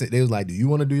they was like, "Do you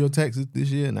want to do your taxes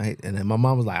this year?" And then my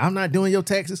mom was like, "I'm not doing your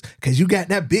taxes because you got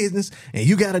that business and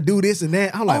you got to do this and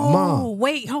that." I'm like, Oh, "Mom,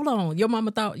 wait, hold on. Your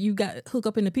mama thought you got hooked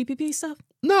up in the PPP stuff?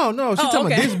 no, she talking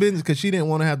about okay. this business because she didn't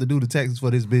want to have to do the taxes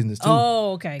for this business too."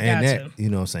 Oh, okay, and gotcha. that, you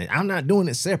know what I'm saying? I'm not doing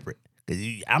it separate.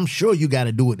 I'm sure you got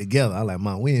to do it together. I'm like,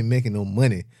 Mom, we ain't making no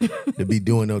money to be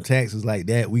doing no taxes like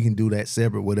that. We can do that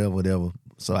separate, whatever.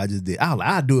 So I just did.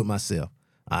 I'll do it myself.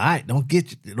 All right, don't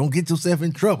get yourself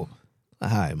in trouble. All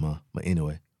right, ma. But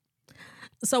anyway.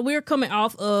 So we're coming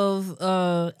off of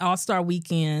All-Star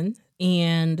Weekend,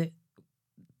 and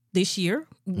this year,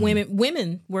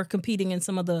 women were competing in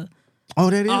some of the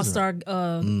All-Star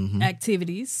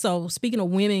activities. So speaking of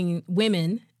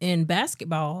women in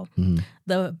basketball,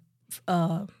 the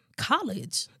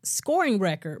college scoring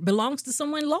record belongs to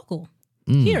someone local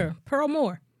here, Pearl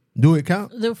Moore. Do it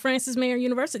count? The Francis Marion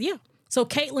University, yeah. So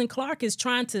Caitlin Clark is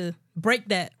trying to break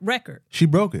that record. She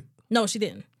broke it. No, she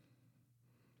didn't.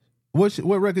 What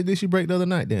record did she break the other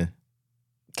night then?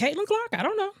 Caitlin Clark? I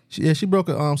don't know. She broke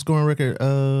a scoring record.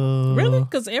 Really?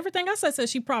 Because everything I said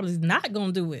she probably is not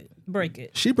going to break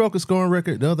it. She broke a scoring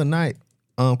record the other night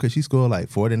because she scored like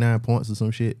 49 points or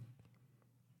some shit.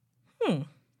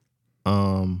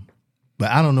 But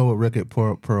I don't know what record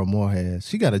Pearl Moore has.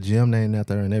 She got a gym named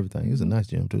after her and everything. It's a nice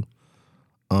gym too.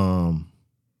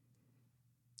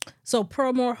 So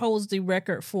Pearl Moore holds the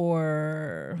record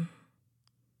for...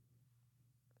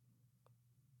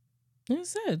 It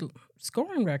said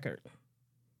scoring record.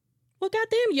 Well,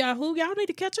 goddamn, Yahoo, y'all need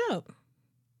to catch up.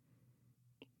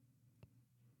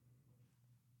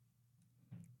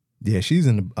 Yeah, she's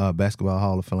in the Basketball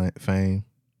Hall of Fame.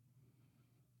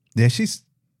 Yeah,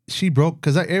 she broke,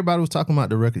 because everybody was talking about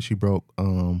the record she broke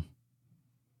a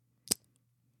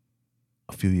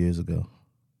few years ago.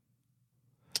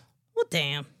 Well,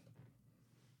 damn.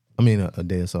 I mean, a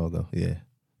day or so ago, yeah.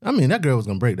 I mean, that girl was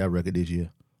going to break that record this year.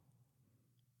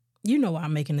 You know why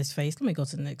I'm making this face. Let me go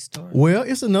to the next story. Well,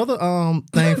 it's another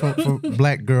thing from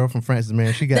black girl from Francis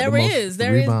Marion. She got the most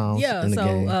rebounds in the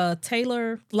game.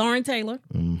 Lauren Taylor,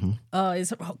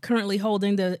 is currently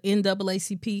holding the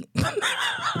NAACP.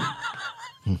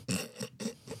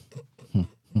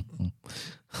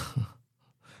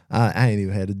 I ain't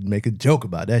even had to make a joke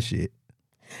about that shit.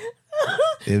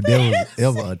 If there was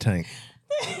ever a tank,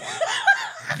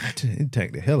 it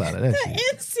tanked the hell out of that shit.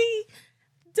 NCAA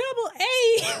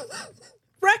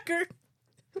record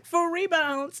for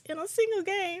rebounds in a single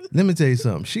game. Let me tell you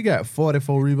something. She got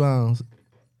 44 rebounds.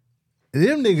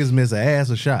 Them niggas miss an ass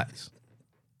of shots.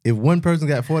 If one person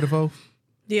got 44,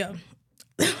 yeah.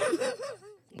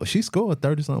 Well, she scored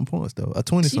 30-something points though.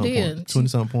 20-something points.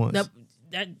 20-something points.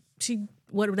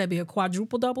 What would that be? A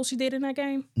quadruple double she did in that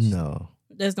game? No.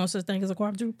 There's no such thing as a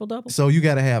quadruple double. So you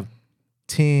got to have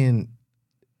 10.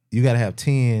 You got to have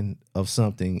 10 of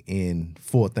something in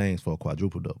 4 things for a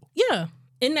quadruple double. Yeah.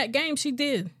 In that game, she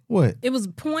did. What? It was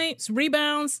points,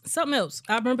 rebounds, something else.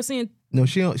 I remember seeing. No,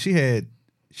 she had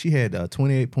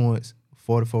 28 points,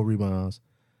 44 rebounds,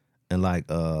 and like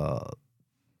 3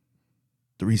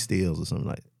 steals or something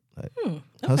like.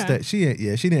 Her stat. She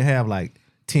didn't have like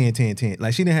 10.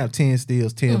 Like she didn't have 10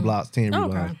 steals, 10 blocks, 10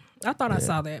 rebounds. Okay. I thought I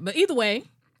saw that, but either way,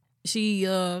 she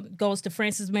goes to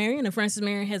Francis Marion, and Francis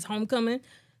Marion has homecoming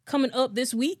coming up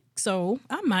this week, so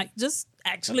I might just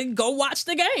actually go watch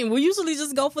the game. We usually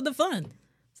just go for the fun.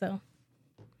 So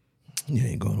you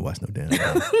ain't going to watch no damn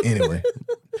game. Anyway,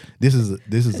 this is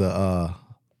a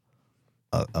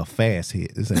fast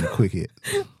hit. This ain't a quick hit.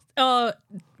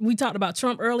 We talked about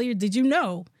Trump earlier. Did you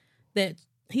know that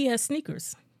he has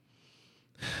sneakers?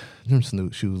 Them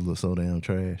Snoop shoes look so damn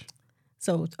trash.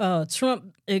 So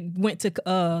Trump went to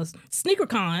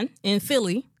SneakerCon in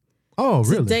Philly. Oh,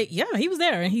 really? Yeah, he was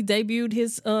there, and he debuted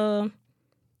his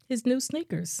new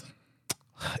sneakers.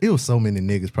 It was so many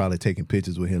niggas probably taking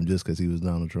pictures with him just because he was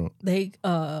Donald Trump. They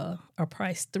are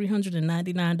priced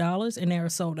 $399, and they're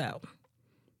sold out.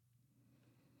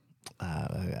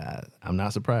 I'm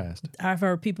not surprised. I've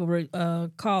heard people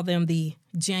call them the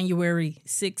January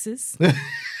 6's.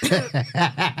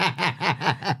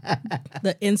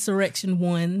 The Insurrection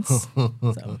ones. So,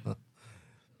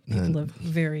 people are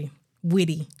very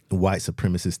witty. White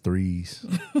supremacist 3's.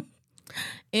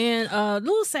 And a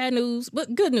little sad news,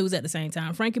 but good news at the same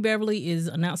time. Frankie Beverly is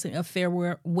announcing a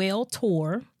farewell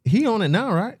tour. He on it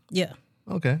now, right? Yeah.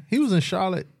 Okay. He was in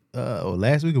Charlotte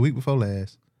last week or week before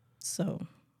last. So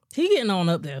he getting on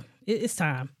up there. It's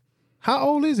time. How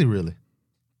old is he really?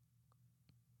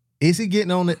 Is he getting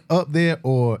on it up there,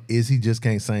 or is he just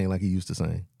can't sing like he used to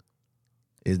sing?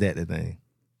 Is that the thing?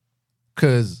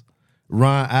 Because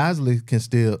Ron Isley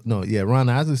still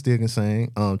can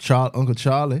sing. Uncle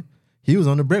Charlie, he was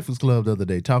on the Breakfast Club the other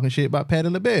day talking shit about Patti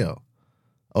LaBelle.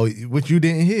 Oh, which you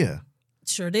didn't hear?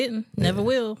 Sure didn't. Never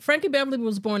will. Frankie Beverly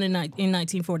was born in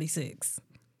 1946.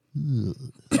 I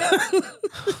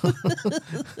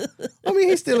mean,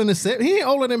 he's still in the set. He ain't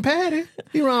older than Patty.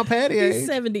 He around Patty age. He's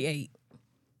 78.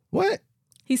 What?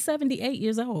 He's 78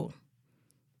 years old.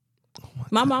 Oh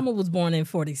my mama was born in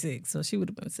 46, so she would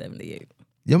have been 78.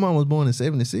 Your mom was born in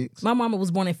 76? My mama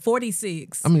was born in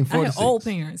 46. I mean, 46. I had old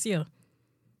parents, yeah.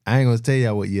 I ain't gonna tell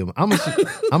y'all what year.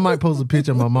 I might post a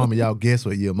picture of my mama. Y'all guess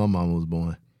what year my mama was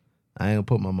born. I ain't gonna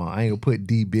put my mom. I ain't gonna put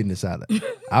D business out there.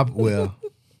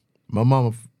 My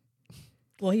mama.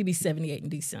 Well, he'd be 78 in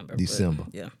December. December.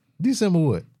 Yeah. December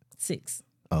what? 6.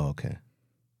 Oh, okay.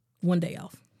 1 day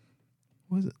off.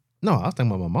 Was it? No, I was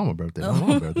thinking about my mama's birthday. My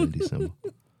mama's birthday in December. I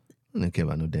didn't care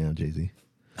about no damn Jay-Z.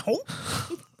 Oh.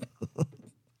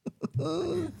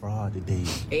 Fraud today.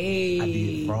 Hey. I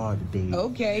did fraud today.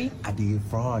 Okay. I did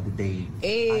fraud today.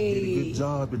 Hey. I did a good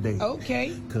job today.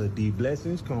 Okay. Cause these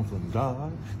blessings come from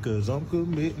God. Cause I'm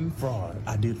committing fraud.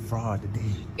 I did fraud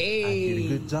today. Hey. I did a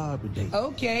good job today.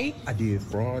 Okay. I did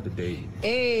fraud today.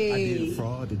 Hey. I did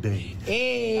fraud today.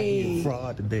 Hey. I did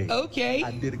fraud today. Okay.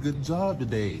 I did a good job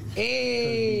today.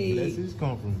 Hey. Cause these blessings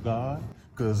come from God.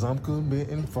 Cause I'm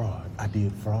committing fraud. I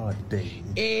did fraud today.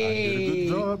 Hey. I did a good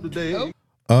job today. Okay.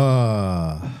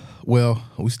 Well,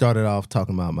 we started off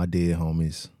talking about my dead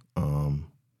homies.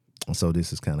 So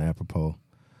this is kind of apropos.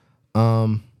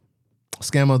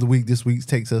 Scam of the week this week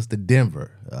takes us to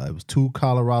Denver. It was 2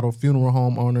 Colorado funeral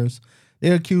home owners.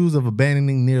 They're accused of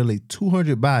abandoning nearly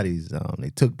 200 bodies. They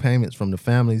took payments from the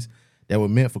families that were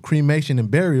meant for cremation and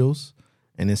burials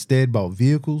and instead bought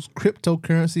vehicles,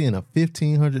 cryptocurrency, and a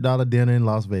 $1,500 dinner in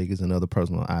Las Vegas and other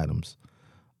personal items.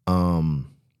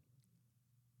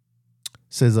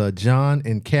 Says John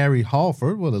and Carrie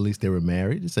Halford, well, at least they were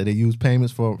married. They said they used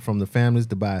payments from the families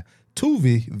to buy 2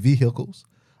 vehicles,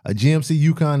 a GMC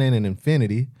Yukon and an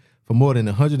Infiniti, for more than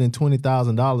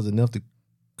 $120,000, enough to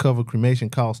cover cremation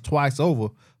costs twice over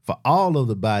for all of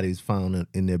the bodies found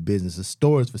in their business's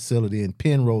storage facility in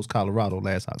Penrose, Colorado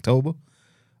last October.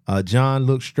 John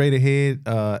looked straight ahead,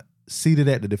 seated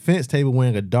at the defense table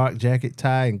wearing a dark jacket,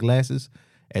 tie, and glasses.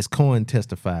 As Cohen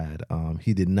testified,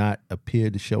 he did not appear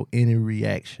to show any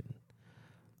reaction.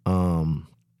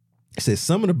 It says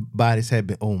some of the bodies had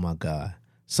been, oh my God,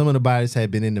 some of the bodies had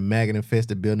been in the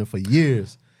maggot-infested building for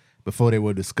years before they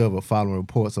were discovered following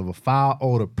reports of a foul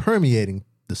odor permeating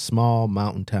the small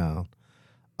mountain town.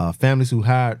 Families who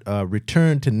hired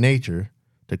returned to nature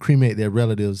to cremate their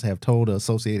relatives have told the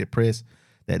Associated Press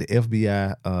that the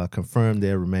FBI confirmed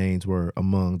their remains were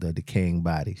among the decaying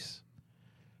bodies.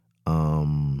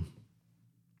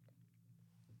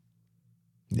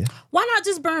 Yeah. Why not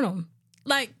just burn them?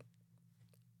 Like,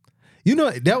 you know,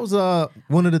 that was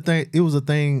one of the things. It was a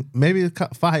thing. Maybe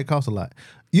fire cost a lot.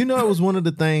 You know, it was one of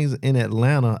the things in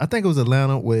Atlanta. I think it was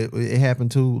Atlanta where it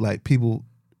happened too. Like people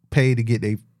paid to get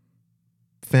their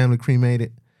family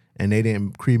cremated, and they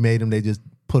didn't cremate them. They just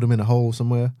put them in a hole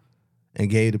somewhere and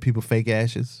gave the people fake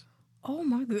ashes. oh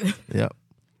my goodness. Yep.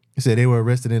 He said they were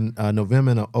arrested in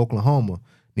November in Oklahoma.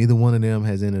 Neither one of them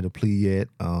has entered a plea yet.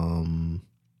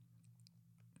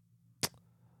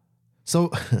 So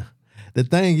the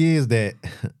thing is that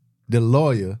the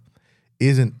lawyer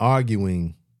isn't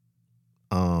arguing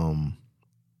that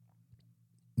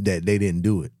they didn't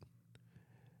do it.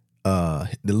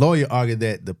 The lawyer argued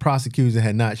that the prosecution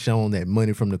had not shown that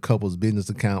money from the couple's business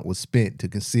account was spent to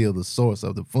conceal the source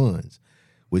of the funds,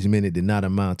 which meant it did not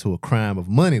amount to a crime of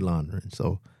money laundering.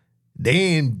 So they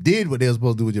ain't did what they were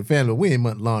supposed to do with your family. We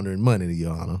ain't laundering money,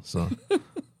 Your Honor. So,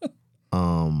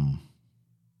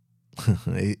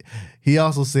 he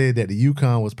also said that the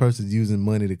Yukon was purchased using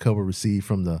money to cover received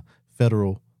from the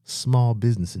Federal Small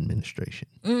Business Administration.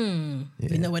 You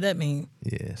know what that means.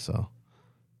 Yeah, so,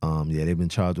 they've been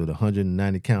charged with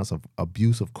 190 counts of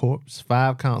abuse of corpse,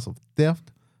 5 counts of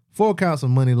theft, 4 counts of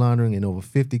money laundering, and over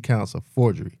 50 counts of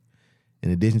forgery. In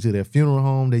addition to their funeral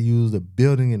home, they used a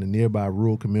building in the nearby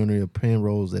rural community of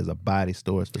Penrose as a body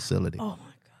storage facility. Oh my God.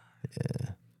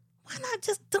 Yeah. Why not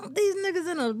just dump these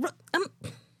niggas in a?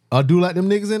 Or do like them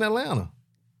niggas in Atlanta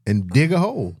and dig a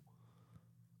hole.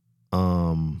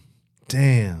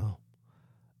 Damn.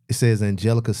 It says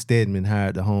Angelica Stedman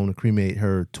hired the home to cremate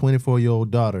her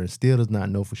 24-year-old daughter and still does not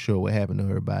know for sure what happened to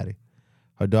her body.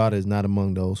 Her daughter is not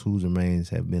among those whose remains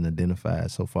have been identified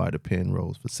so far at the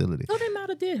Penrose facility. Oh, they might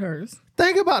have did hers.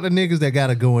 Think about the niggas that got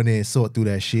to go in there and sort through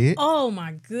that shit. Oh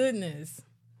my goodness.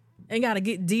 They got to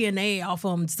get DNA off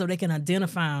of them so they can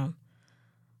identify them.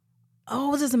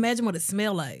 Oh, just imagine what it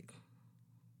smelled like.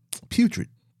 Putrid.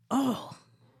 Oh.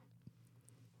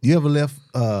 You ever left,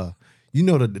 the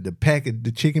packet,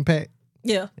 the chicken pack?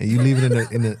 Yeah. And you leave it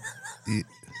in the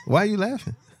why are you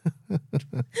laughing?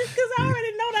 Because I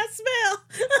already know that smell.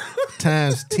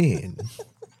 Times 10.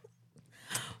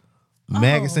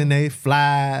 Maggots in there,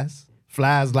 flies.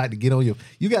 Flies like to get on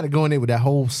you got to go in there with that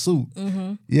whole suit.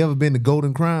 Mm-hmm. You ever been to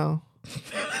Golden Crown?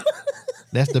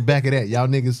 That's the back of that. Y'all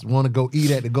niggas want to go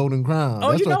eat at the Golden Crown.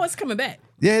 Oh, know it's coming back.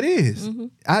 Yeah, it is.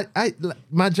 Mm-hmm.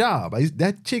 My job.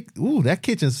 That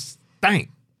kitchen stank.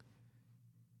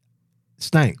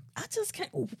 Stank. I just can't.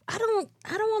 I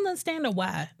don't understand the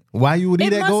why. Why you would eat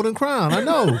It that must- golden crown? I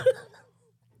know.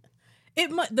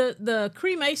 The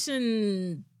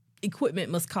cremation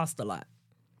equipment must cost a lot.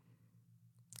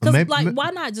 Because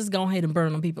why not just go ahead and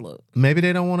burn them people up? Maybe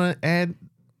they don't want to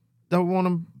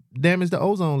damage the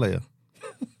ozone layer.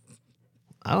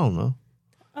 I don't know.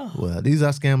 Oh. Well, these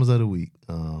are scammers of the week.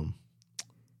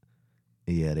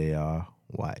 Yeah, they are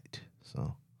white.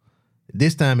 So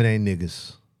this time it ain't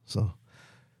niggas. So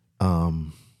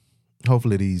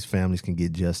hopefully these families can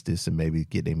get justice and maybe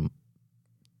get them.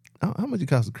 How much it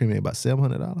cost to cremate? About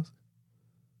 $700.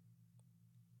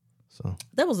 So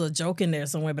There was a joke in there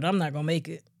somewhere, but I'm not gonna make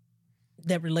it.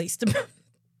 That relates to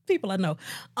people I know.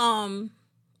 I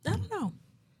don't know.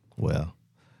 well,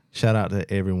 shout out to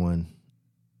everyone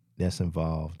that's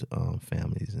involved,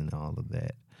 families and all of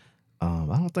that. I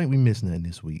don't think we missed nothing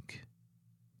this week.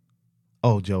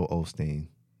 Oh, Joe Osteen.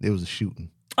 There was a shooting.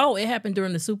 Oh, it happened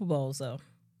during the Super Bowl, so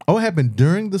Oh, it happened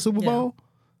during the Super Yeah. Bowl?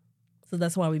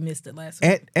 that's why we missed it last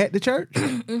week. At the church?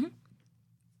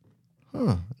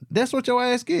 Huh. That's what your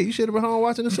ass get. You should have been home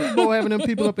watching the Super Bowl having them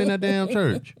people up in that damn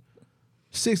church.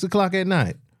 6:00 at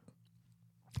night.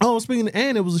 Oh, speaking of,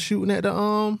 and it was a shooting at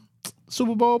the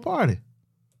Super Bowl party.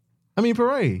 I mean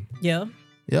parade. Yeah.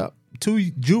 Yep.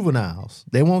 2 juveniles.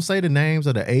 They won't say the names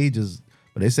or the ages,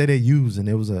 but they say they're used, and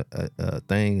there was a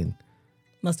thing. And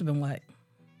Must have been white.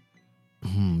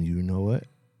 you know what?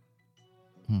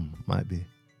 Might be.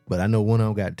 But I know one of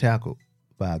them got tackled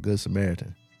by a good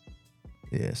Samaritan.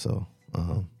 Yeah, so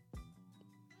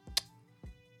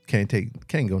can't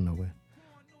go nowhere.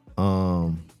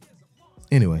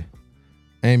 Anyway,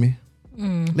 Amy,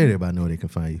 let everybody know where they can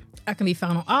find you. I can be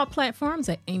found on all platforms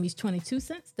at Amy's 22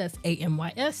 Cents. That's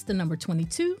AMYS, the number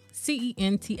 22,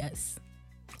 CENTS.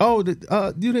 Oh, you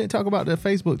didn't talk about the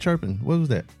Facebook chirping. What was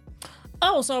that?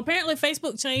 Oh, so apparently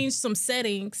Facebook changed some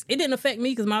settings. It didn't affect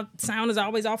me because my sound is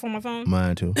always off on my phone.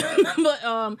 Mine too.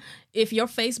 But if your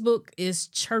Facebook is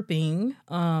chirping,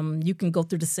 you can go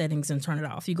through the settings and turn it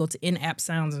off. You go to in-app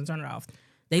sounds and turn it off.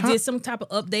 They did some type of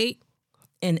update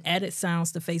and added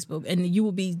sounds to Facebook, and you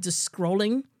will be just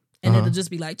scrolling, and it'll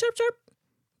just be like chirp, chirp,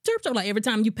 chirp, chirp. Like every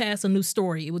time you pass a new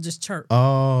story, it will just chirp.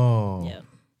 Oh. Yeah.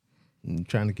 I'm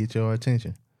trying to get your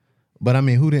attention. But I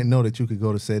mean, who didn't know that you could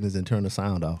go to settings and turn the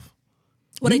sound off?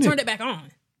 Well, they turned it back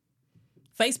on.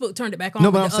 Facebook turned it back on.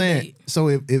 No, but with I'm the saying, update. so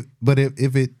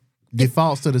if it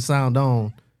defaults to the sound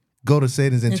on, go to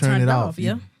settings and turn it off.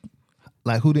 Yeah.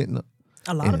 Like who didn't know?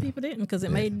 A lot of people didn't because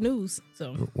it made news.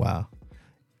 So Wow.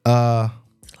 a lot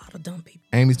of dumb people.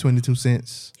 Amy's 22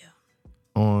 Cents Yeah.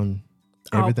 on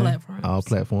All everything. platforms. All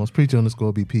platforms.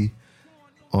 Preacher_BP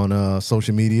on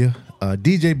social media.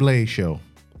 DJ Blaze Show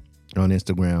on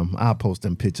Instagram. I'll post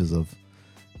them pictures of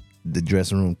the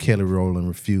dressing room Kelly Rowland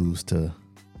refused to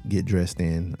get dressed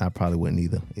in. I probably wouldn't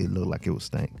either. It looked like it would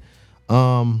stink.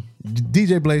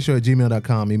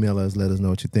 DJBlazeShow@gmail.com. Email us. Let us know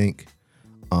what you think.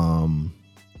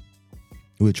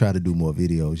 We'll try to do more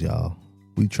videos, y'all.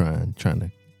 We trying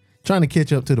to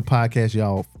catch up to the podcast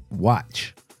y'all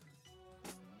watch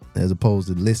as opposed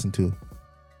to listen to.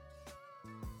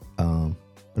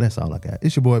 But that's all I got.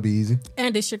 It's your boy Be Easy,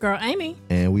 And it's your girl, Amy.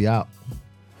 and we out.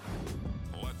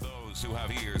 Let those who have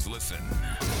ears listen.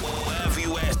 Have you